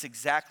 That's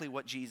exactly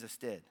what Jesus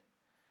did.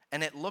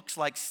 And it looks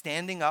like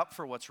standing up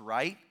for what's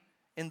right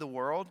in the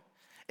world.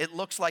 It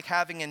looks like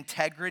having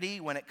integrity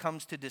when it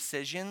comes to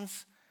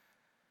decisions.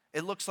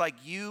 It looks like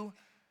you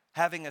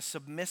having a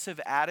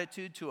submissive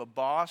attitude to a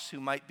boss who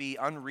might be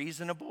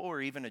unreasonable or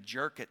even a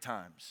jerk at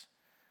times.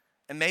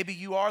 And maybe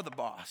you are the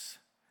boss.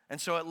 And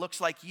so it looks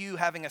like you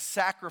having a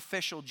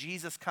sacrificial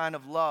Jesus kind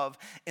of love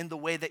in the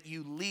way that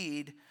you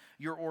lead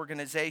your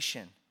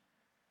organization.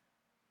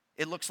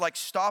 It looks like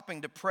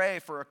stopping to pray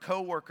for a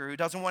coworker who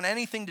doesn't want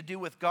anything to do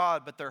with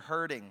God, but they're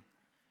hurting.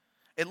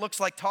 It looks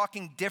like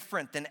talking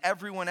different than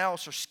everyone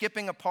else or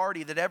skipping a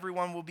party that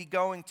everyone will be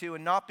going to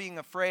and not being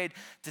afraid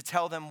to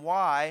tell them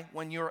why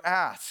when you're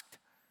asked.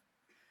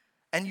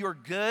 And your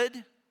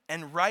good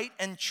and right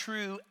and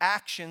true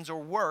actions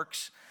or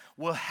works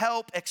will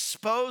help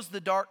expose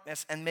the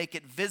darkness and make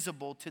it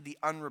visible to the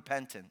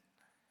unrepentant.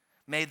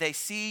 May they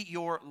see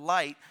your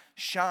light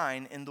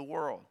shine in the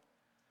world.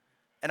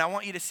 And I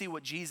want you to see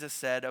what Jesus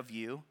said of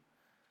you.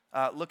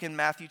 Look in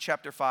Matthew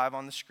chapter 5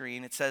 on the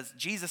screen. It says,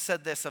 Jesus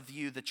said this of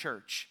you, the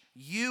church.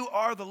 You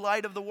are the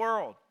light of the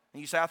world. And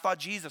you say, I thought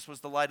Jesus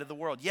was the light of the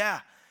world.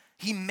 Yeah,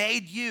 he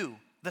made you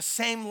the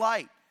same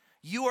light.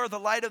 You are the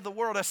light of the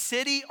world. A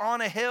city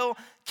on a hill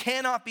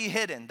cannot be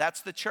hidden.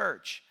 That's the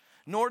church.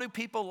 Nor do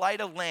people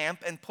light a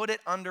lamp and put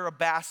it under a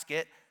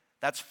basket.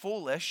 That's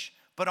foolish.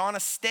 But on a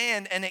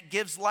stand, and it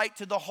gives light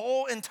to the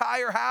whole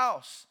entire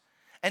house.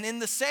 And in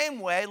the same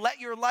way, let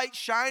your light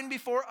shine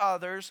before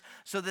others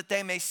so that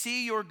they may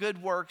see your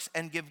good works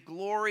and give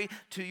glory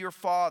to your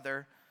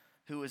Father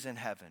who is in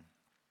heaven.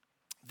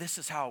 This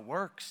is how it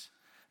works.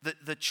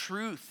 The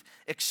truth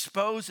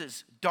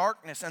exposes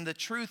darkness, and the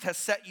truth has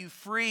set you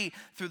free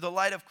through the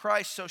light of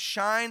Christ. So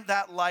shine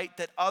that light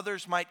that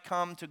others might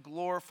come to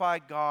glorify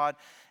God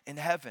in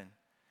heaven.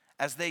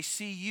 As they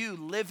see you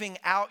living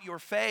out your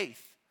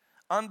faith,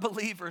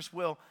 unbelievers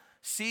will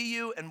see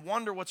you and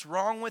wonder what's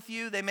wrong with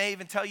you. They may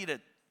even tell you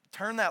to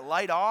turn that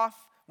light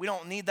off. We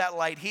don't need that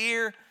light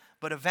here.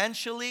 But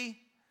eventually,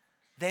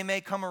 they may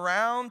come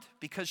around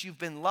because you've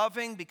been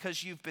loving,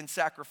 because you've been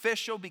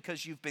sacrificial,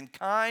 because you've been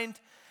kind.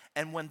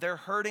 And when they're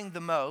hurting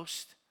the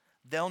most,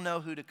 they'll know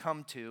who to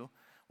come to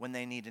when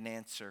they need an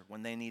answer,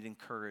 when they need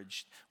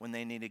encouraged, when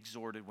they need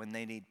exhorted, when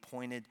they need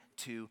pointed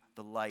to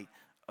the light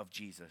of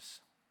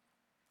Jesus.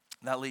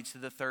 That leads to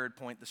the third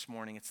point this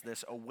morning. It's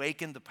this: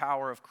 awaken the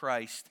power of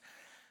Christ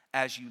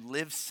as you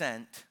live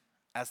sent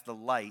as the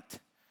light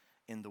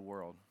in the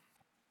world.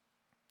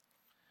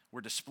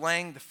 We're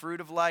displaying the fruit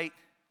of light.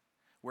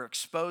 We're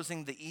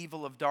exposing the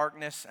evil of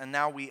darkness. And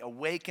now we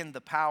awaken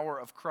the power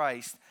of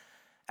Christ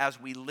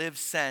as we live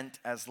sent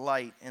as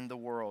light in the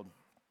world.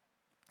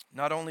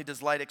 Not only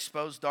does light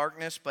expose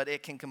darkness, but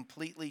it can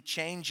completely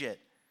change it.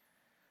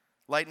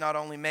 Light not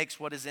only makes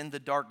what is in the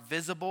dark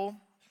visible,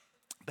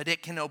 but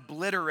it can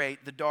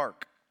obliterate the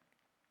dark.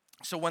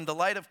 So when the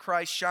light of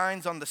Christ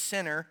shines on the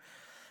sinner,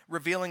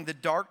 revealing the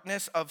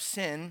darkness of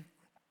sin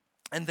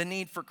and the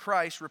need for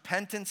Christ,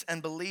 repentance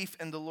and belief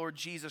in the Lord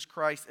Jesus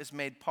Christ is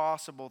made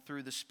possible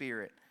through the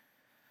Spirit.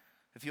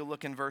 If you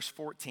look in verse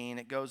 14,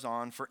 it goes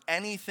on, for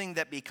anything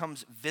that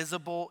becomes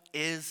visible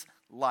is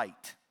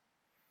light.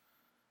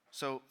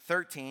 So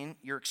 13,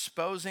 you're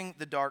exposing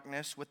the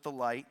darkness with the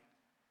light,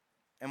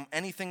 and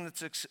anything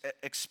that's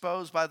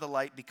exposed by the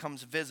light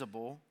becomes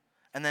visible,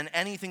 and then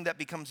anything that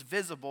becomes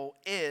visible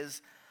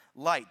is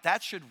light.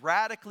 That should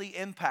radically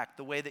impact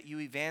the way that you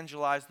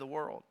evangelize the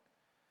world.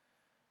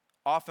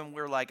 Often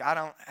we're like, I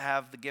don't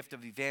have the gift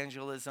of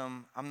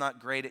evangelism. I'm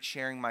not great at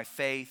sharing my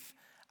faith.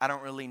 I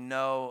don't really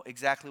know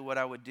exactly what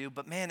I would do.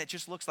 But man, it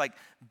just looks like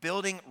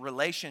building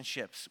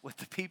relationships with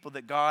the people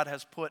that God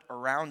has put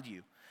around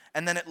you.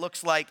 And then it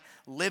looks like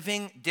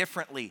living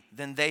differently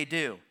than they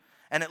do.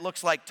 And it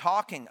looks like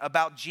talking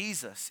about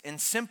Jesus in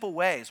simple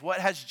ways. What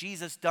has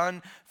Jesus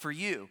done for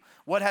you?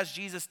 What has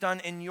Jesus done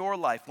in your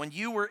life? When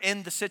you were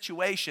in the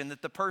situation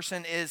that the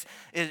person is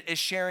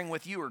sharing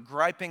with you or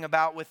griping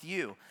about with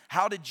you,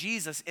 how did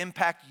Jesus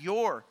impact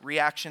your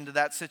reaction to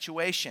that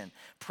situation?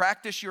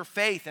 Practice your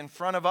faith in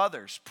front of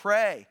others.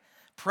 Pray.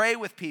 Pray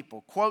with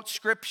people. Quote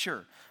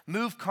scripture.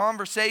 Move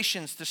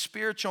conversations to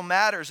spiritual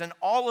matters. And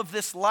all of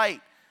this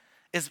light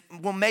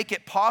will make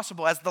it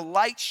possible. As the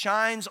light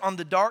shines on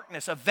the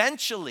darkness,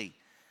 eventually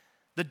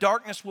the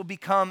darkness will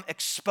become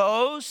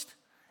exposed,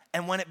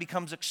 and when it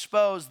becomes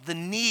exposed, the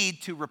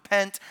need to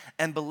repent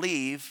and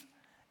believe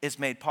is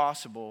made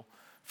possible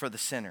for the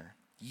sinner.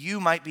 You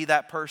might be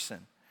that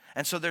person.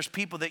 And so there's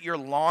people that you're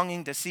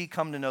longing to see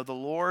come to know the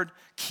Lord.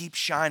 Keep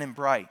shining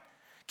bright.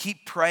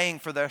 Keep praying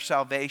for their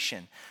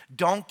salvation.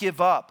 Don't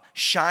give up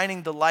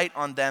shining the light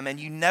on them, and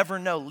you never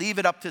know. Leave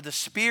it up to the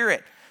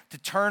Spirit to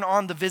turn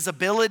on the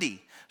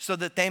visibility so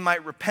that they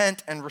might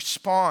repent and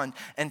respond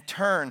and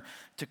turn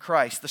to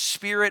Christ. The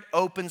Spirit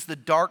opens the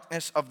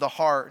darkness of the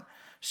heart,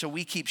 so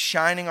we keep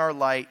shining our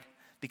light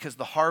because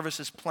the harvest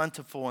is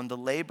plentiful and the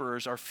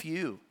laborers are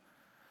few.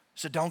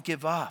 So don't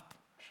give up.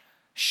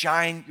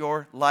 Shine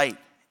your light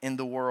in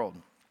the world.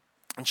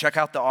 And check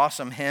out the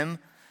awesome hymn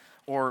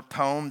or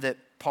poem that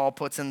Paul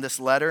puts in this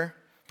letter,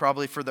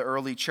 probably for the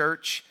early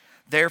church.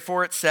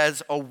 Therefore it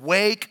says,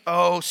 awake,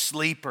 O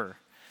sleeper,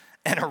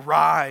 and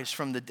arise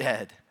from the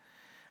dead,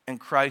 and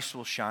Christ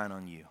will shine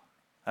on you.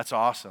 That's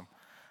awesome.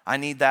 I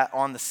need that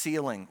on the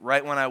ceiling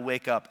right when I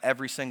wake up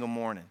every single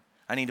morning.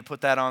 I need to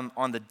put that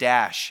on the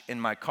dash in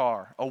my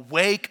car.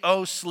 Awake,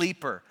 O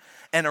sleeper,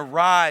 and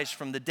arise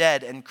from the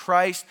dead, and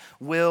Christ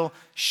will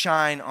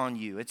shine on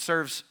you. It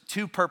serves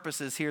two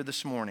purposes here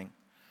this morning.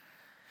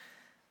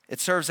 It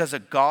serves as a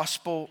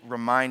gospel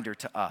reminder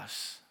to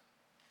us.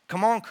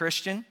 Come on,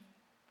 Christian.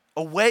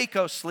 Awake,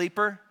 O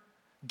sleeper.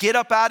 Get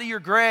up out of your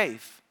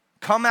grave.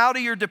 Come out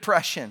of your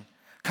depression.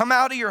 Come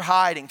out of your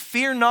hiding.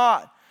 Fear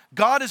not.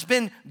 God has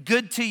been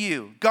good to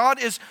you.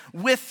 God is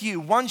with you.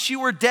 Once you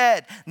were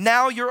dead,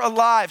 now you're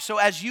alive. So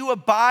as you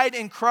abide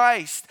in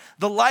Christ,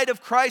 the light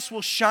of Christ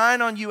will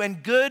shine on you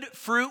and good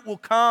fruit will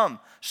come.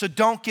 So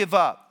don't give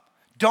up.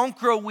 Don't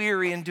grow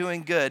weary in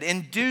doing good.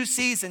 In due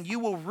season, you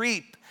will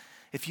reap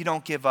if you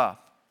don't give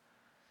up.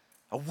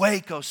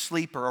 Awake, O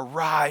sleeper,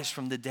 arise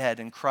from the dead,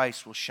 and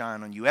Christ will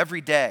shine on you.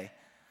 Every day,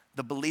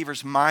 the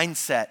believer's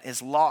mindset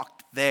is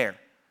locked there.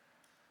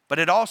 But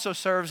it also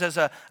serves as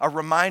a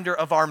reminder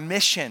of our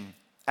mission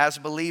as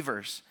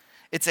believers.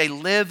 It's a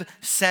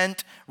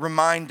live-sent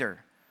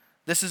reminder.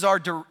 This is our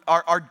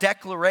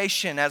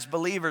declaration as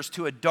believers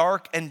to a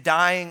dark and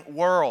dying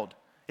world.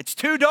 It's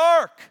too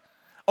dark.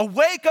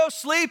 Awake, O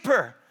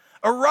sleeper,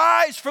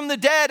 arise from the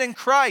dead, and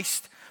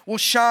Christ will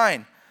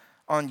shine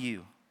on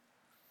you.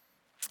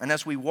 And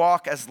as we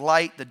walk as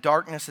light, the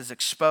darkness is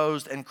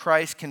exposed, and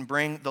Christ can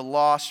bring the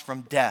lost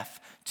from death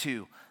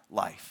to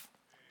life.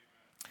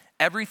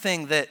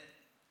 Everything that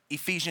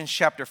Ephesians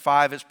chapter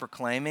 5 is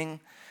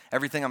proclaiming,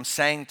 everything I'm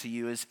saying to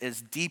you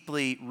is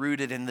deeply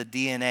rooted in the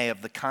DNA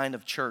of the kind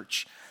of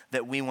church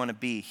that we want to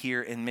be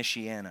here in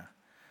Michiana.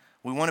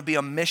 We want to be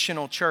a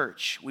missional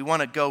church. We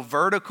want to go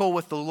vertical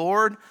with the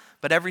Lord,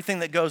 but everything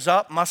that goes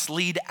up must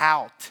lead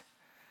out.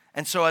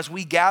 And so as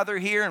we gather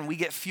here and we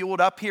get fueled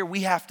up here,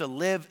 we have to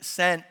live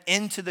sent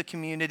into the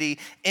community,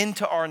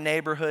 into our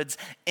neighborhoods,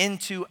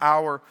 into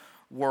our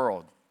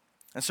world.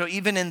 And so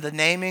even in the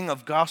naming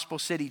of Gospel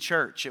City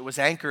Church, it was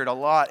anchored a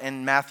lot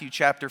in Matthew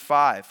chapter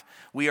 5.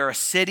 We are a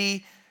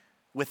city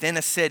within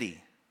a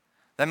city.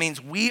 That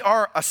means we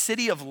are a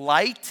city of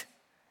light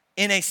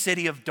in a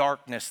city of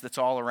darkness that's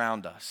all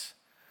around us.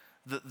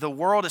 The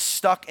world is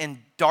stuck in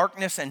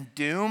darkness and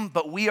doom,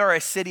 but we are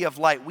a city of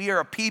light. We are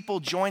a people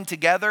joined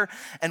together,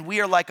 and we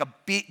are like a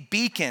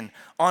beacon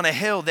on a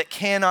hill that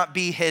cannot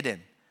be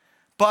hidden.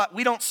 But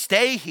we don't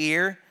stay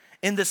here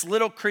in this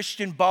little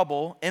Christian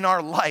bubble in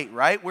our light,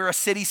 right? We're a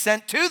city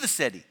sent to the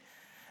city.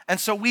 And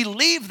so we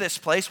leave this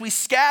place, we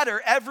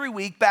scatter every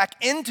week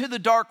back into the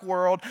dark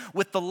world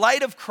with the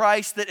light of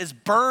Christ that is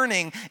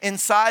burning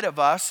inside of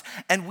us,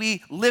 and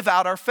we live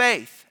out our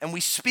faith, and we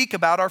speak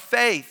about our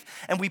faith,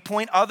 and we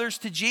point others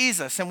to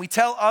Jesus, and we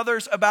tell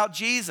others about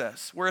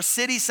Jesus. We're a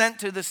city sent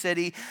to the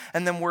city,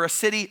 and then we're a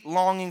city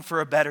longing for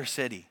a better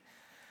city.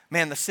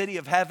 Man, the city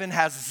of heaven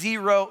has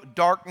zero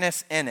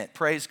darkness in it,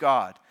 praise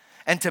God.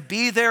 And to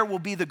be there will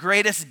be the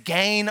greatest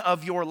gain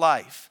of your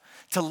life.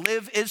 To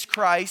live is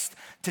Christ,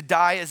 to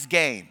die is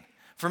gain.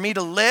 For me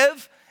to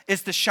live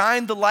is to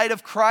shine the light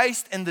of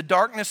Christ in the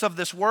darkness of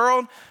this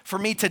world. For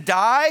me to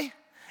die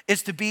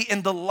is to be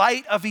in the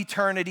light of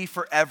eternity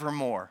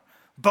forevermore.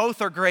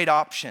 Both are great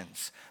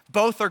options.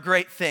 Both are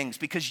great things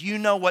because you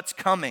know what's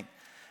coming.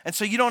 And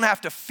so you don't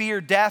have to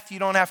fear death. You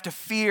don't have to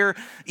fear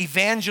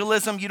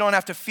evangelism. You don't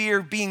have to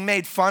fear being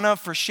made fun of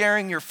for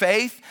sharing your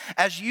faith.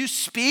 As you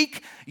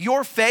speak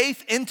your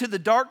faith into the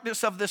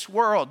darkness of this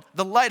world,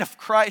 the light of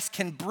Christ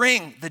can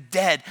bring the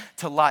dead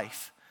to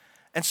life.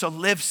 And so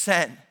live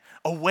sent.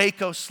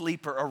 Awake, O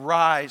sleeper,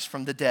 arise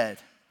from the dead.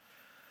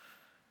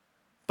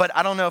 But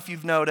I don't know if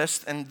you've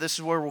noticed, and this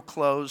is where we'll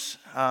close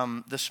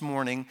this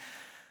morning.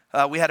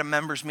 We had a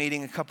members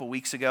meeting a couple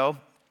weeks ago.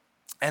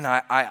 And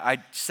I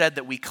said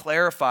that we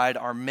clarified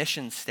our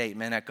mission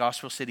statement at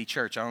Gospel City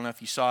Church. I don't know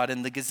if you saw it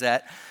in the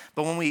Gazette.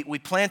 But when we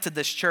planted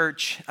this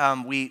church,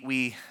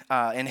 we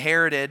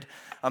inherited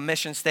a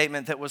mission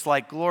statement that was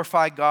like,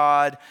 glorify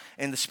God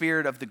in the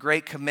spirit of the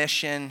Great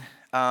Commission,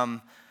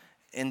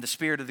 in the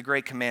spirit of the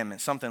Great Commandment,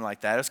 something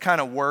like that. It was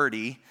kind of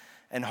wordy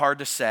and hard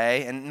to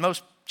say. And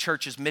most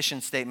churches'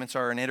 mission statements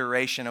are an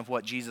iteration of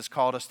what Jesus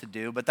called us to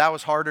do. But that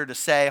was harder to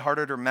say,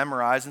 harder to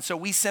memorize. And so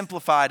we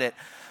simplified it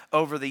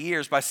over the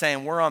years by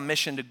saying we're on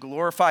mission to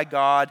glorify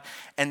God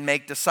and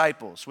make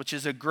disciples, which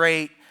is a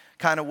great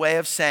kind of way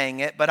of saying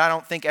it, but I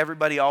don't think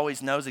everybody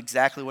always knows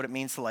exactly what it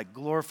means to like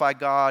glorify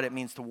God. It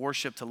means to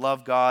worship, to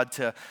love God,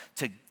 to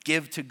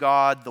give to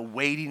God, the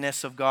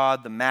weightiness of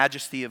God, the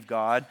majesty of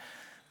God.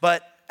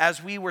 But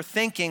as we were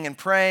thinking and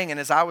praying, and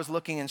as I was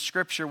looking in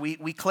Scripture,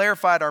 we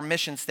clarified our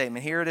mission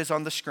statement. Here it is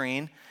on the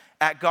screen.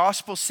 At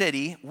Gospel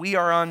City, we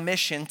are on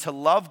mission to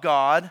love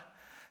God,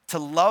 to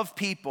love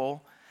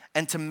people,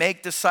 and to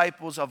make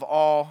disciples of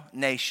all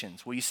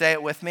nations. Will you say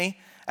it with me?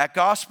 At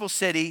Gospel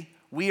City,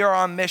 we are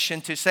on mission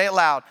to, say it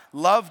loud,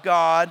 love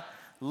God,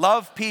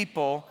 love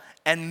people,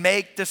 and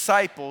make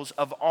disciples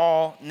of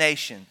all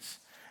nations.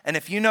 And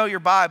if you know your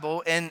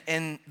Bible,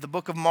 in the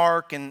book of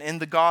Mark and in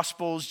the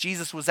Gospels,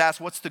 Jesus was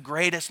asked, what's the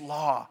greatest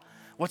law?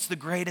 What's the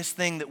greatest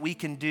thing that we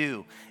can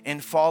do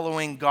in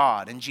following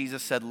God? And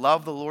Jesus said,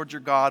 love the Lord your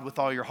God with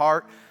all your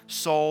heart,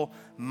 soul,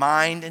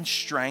 mind, and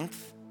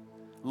strength.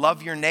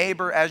 Love your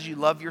neighbor as you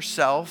love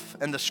yourself.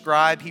 And the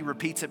scribe, he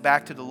repeats it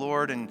back to the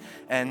Lord.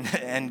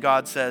 And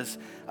God says,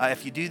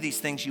 if you do these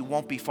things, you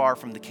won't be far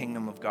from the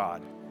kingdom of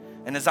God.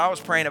 And as I was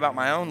praying about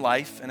my own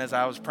life, and as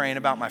I was praying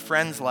about my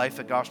friend's life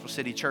at Gospel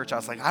City Church, I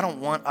was like, I don't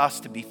want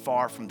us to be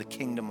far from the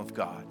kingdom of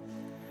God.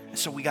 And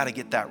so we got to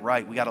get that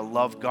right. We got to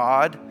love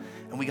God,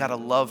 and we got to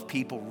love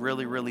people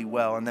really, really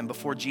well. And then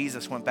before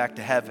Jesus went back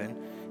to heaven,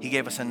 he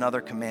gave us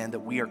another command that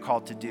we are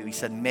called to do. He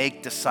said,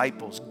 make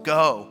disciples.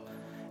 Go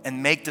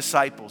and make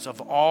disciples of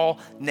all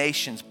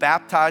nations,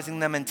 baptizing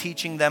them and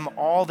teaching them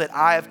all that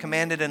I have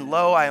commanded. And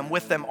lo, I am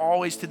with them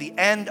always to the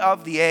end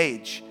of the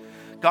age.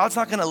 God's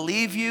not going to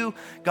leave you.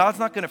 God's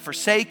not going to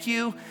forsake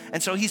you.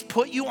 And so he's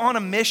put you on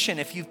a mission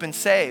if you've been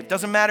saved.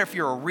 Doesn't matter if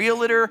you're a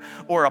realtor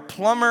or a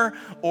plumber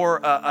or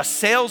a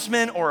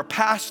salesman or a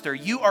pastor.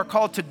 You are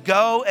called to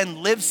go and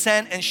live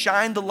sent and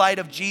shine the light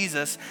of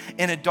Jesus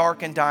in a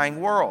dark and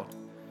dying world.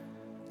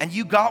 And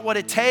you got what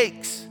it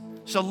takes.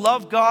 So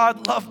love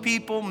God, love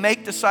people,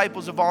 make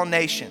disciples of all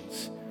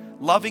nations.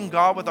 Loving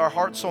God with our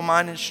heart, soul,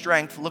 mind, and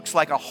strength looks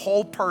like a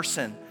whole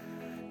person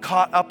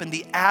caught up in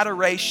the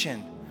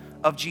adoration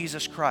of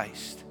Jesus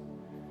Christ.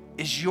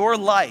 Is your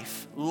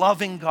life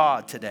loving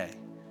God today?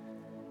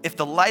 If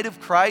the light of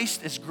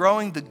Christ is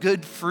growing the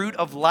good fruit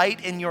of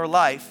light in your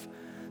life,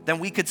 then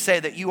we could say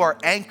that you are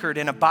anchored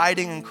and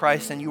abiding in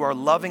Christ and you are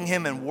loving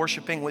him and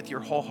worshiping with your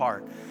whole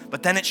heart.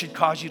 But then it should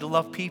cause you to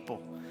love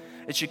people.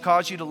 It should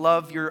cause you to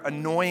love your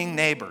annoying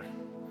neighbor.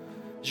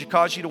 It should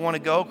cause you to want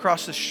to go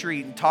across the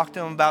street and talk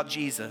to them about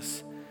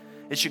Jesus.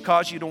 It should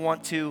cause you to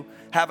want to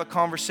have a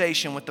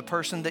conversation with the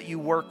person that you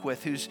work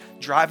with who's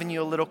driving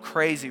you a little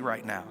crazy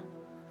right now.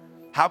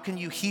 How can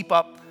you heap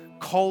up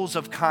coals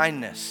of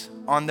kindness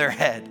on their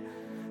head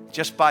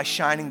just by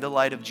shining the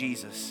light of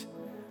Jesus?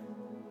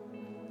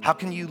 How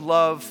can you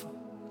love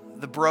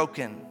the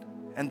broken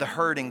and the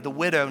hurting, the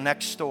widow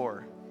next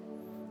door?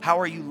 How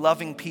are you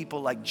loving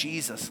people like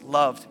Jesus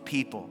loved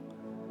people?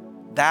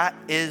 That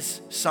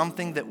is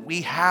something that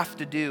we have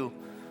to do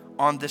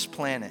on this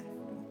planet.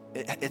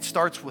 It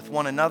starts with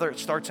one another. It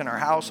starts in our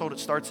household. It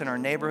starts in our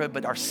neighborhood,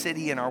 but our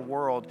city and our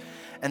world.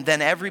 And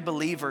then every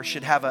believer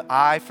should have an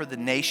eye for the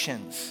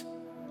nations.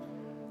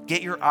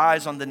 Get your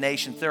eyes on the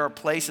nations. There are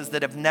places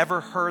that have never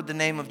heard the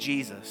name of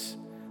Jesus.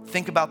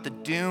 Think about the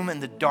doom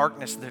and the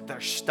darkness that they're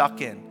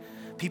stuck in.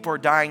 People are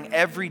dying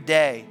every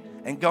day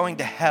and going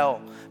to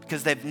hell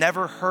because they've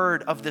never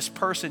heard of this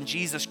person,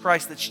 Jesus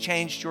Christ, that's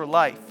changed your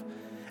life.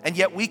 And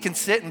yet we can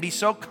sit and be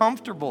so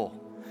comfortable,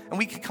 and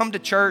we can come to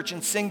church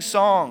and sing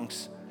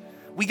songs.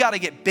 We got to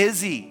get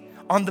busy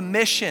on the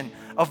mission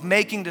of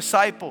making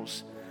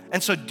disciples.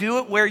 And so do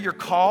it where you're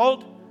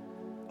called.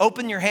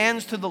 Open your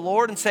hands to the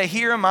Lord and say,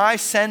 here am I,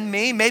 send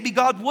me. Maybe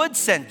God would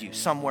send you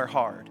somewhere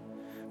hard.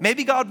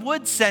 Maybe God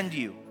would send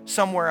you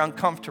somewhere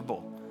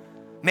uncomfortable.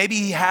 Maybe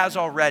he has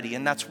already,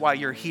 and that's why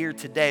you're here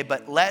today.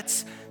 But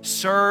let's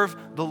serve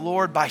the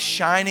Lord by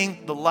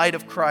shining the light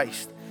of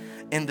Christ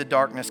in the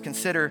darkness.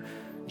 Consider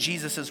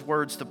Jesus'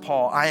 words to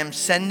Paul. I am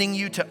sending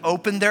you to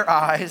open their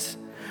eyes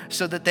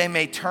so that they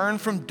may turn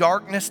from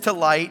darkness to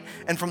light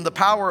and from the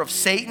power of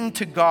Satan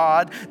to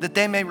God, that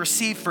they may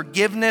receive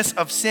forgiveness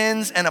of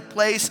sins and a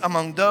place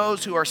among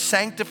those who are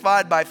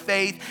sanctified by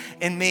faith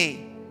in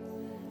me.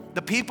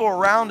 The people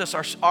around us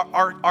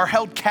are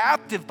held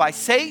captive by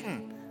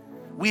Satan.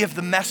 We have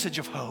the message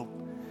of hope.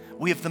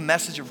 We have the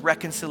message of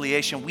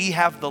reconciliation. We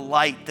have the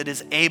light that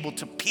is able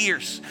to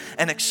pierce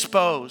and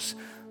expose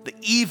the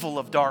evil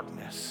of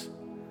darkness,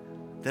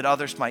 that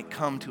others might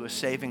come to a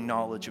saving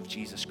knowledge of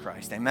Jesus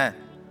Christ. Amen.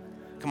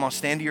 Come on,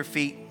 stand to your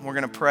feet. We're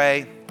going to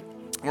pray.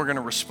 We're going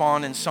to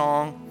respond in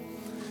song.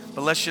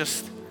 But let's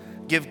just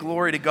give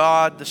glory to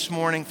God this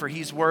morning, for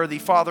he's worthy.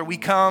 Father, we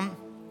come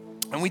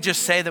and we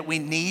just say that we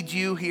need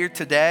you here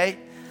today.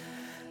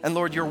 And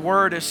Lord, your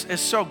word is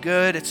so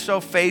good. It's so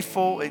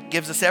faithful. It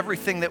gives us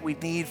everything that we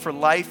need for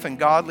life and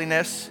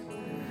godliness.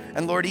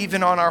 And Lord,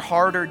 even on our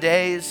harder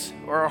days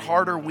or our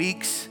harder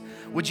weeks,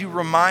 would you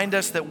remind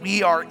us that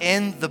we are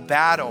in the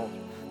battle,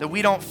 that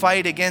we don't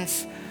fight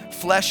against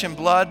flesh and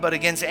blood, but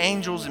against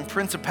angels and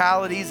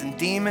principalities and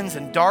demons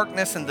and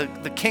darkness and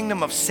the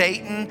kingdom of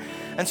Satan.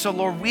 And so,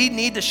 Lord, we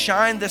need to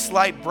shine this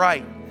light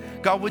bright.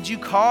 God, would you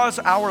cause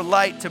our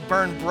light to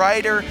burn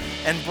brighter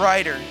and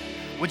brighter?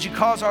 Would you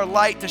cause our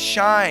light to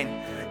shine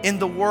in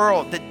the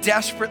world that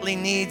desperately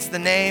needs the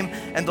name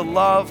and the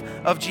love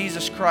of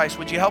Jesus Christ?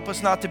 Would you help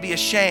us not to be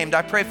ashamed?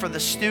 I pray for the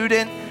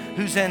student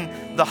who's in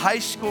the high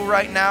school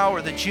right now,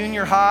 or the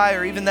junior high,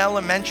 or even the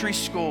elementary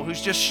school,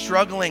 who's just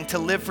struggling to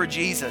live for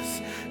Jesus.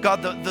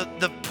 God,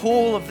 the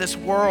pull of this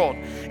world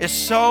is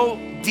so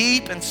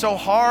deep and so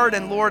hard,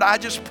 and Lord, I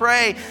just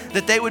pray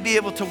that they would be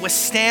able to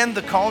withstand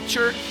the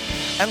culture,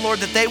 and Lord,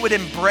 that they would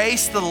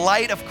embrace the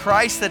light of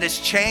Christ that has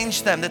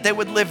changed them, that they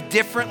would live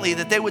differently,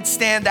 that they would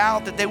stand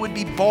out, that they would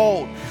be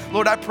bold.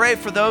 Lord, I pray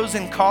for those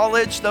in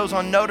college, those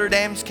on Notre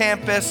Dame's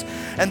campus,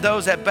 and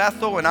those at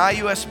Bethel and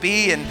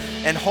IUSB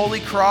and Holy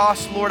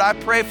Cross. Lord, I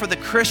pray for the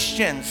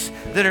Christians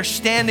that are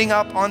standing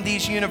up on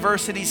these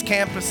universities'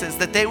 campuses,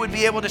 that they would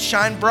be able to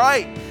shine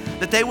bright,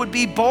 that they would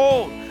be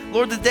bold,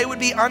 Lord, that they would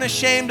be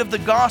unashamed of the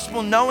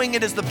gospel, knowing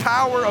it is the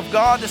power of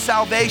God to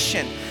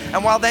salvation.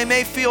 And while they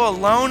may feel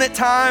alone at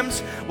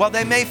times, while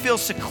they may feel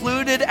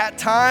secluded at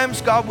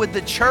times, God, would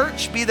the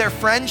church be their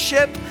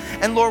friendship?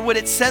 And Lord, would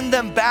it send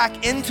them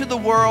back into the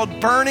world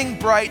burning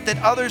bright,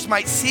 that others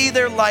might see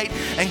their light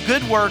and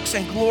good works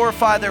and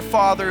glorify their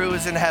Father who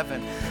is in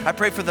heaven? I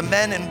pray for the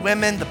men and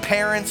women, the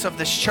parents of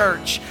this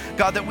church,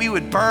 God, that we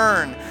would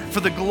burn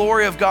for the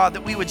glory of God,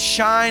 that we would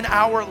shine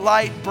our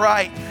light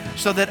bright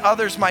so that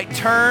others might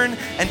turn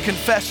and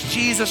confess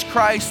Jesus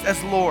Christ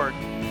as Lord.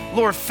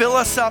 Lord, fill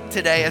us up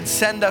today and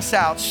send us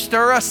out.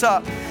 Stir us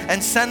up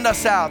and send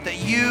us out, that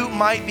you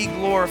might be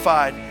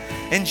glorified.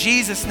 In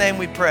Jesus' name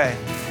we pray.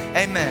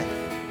 Amen.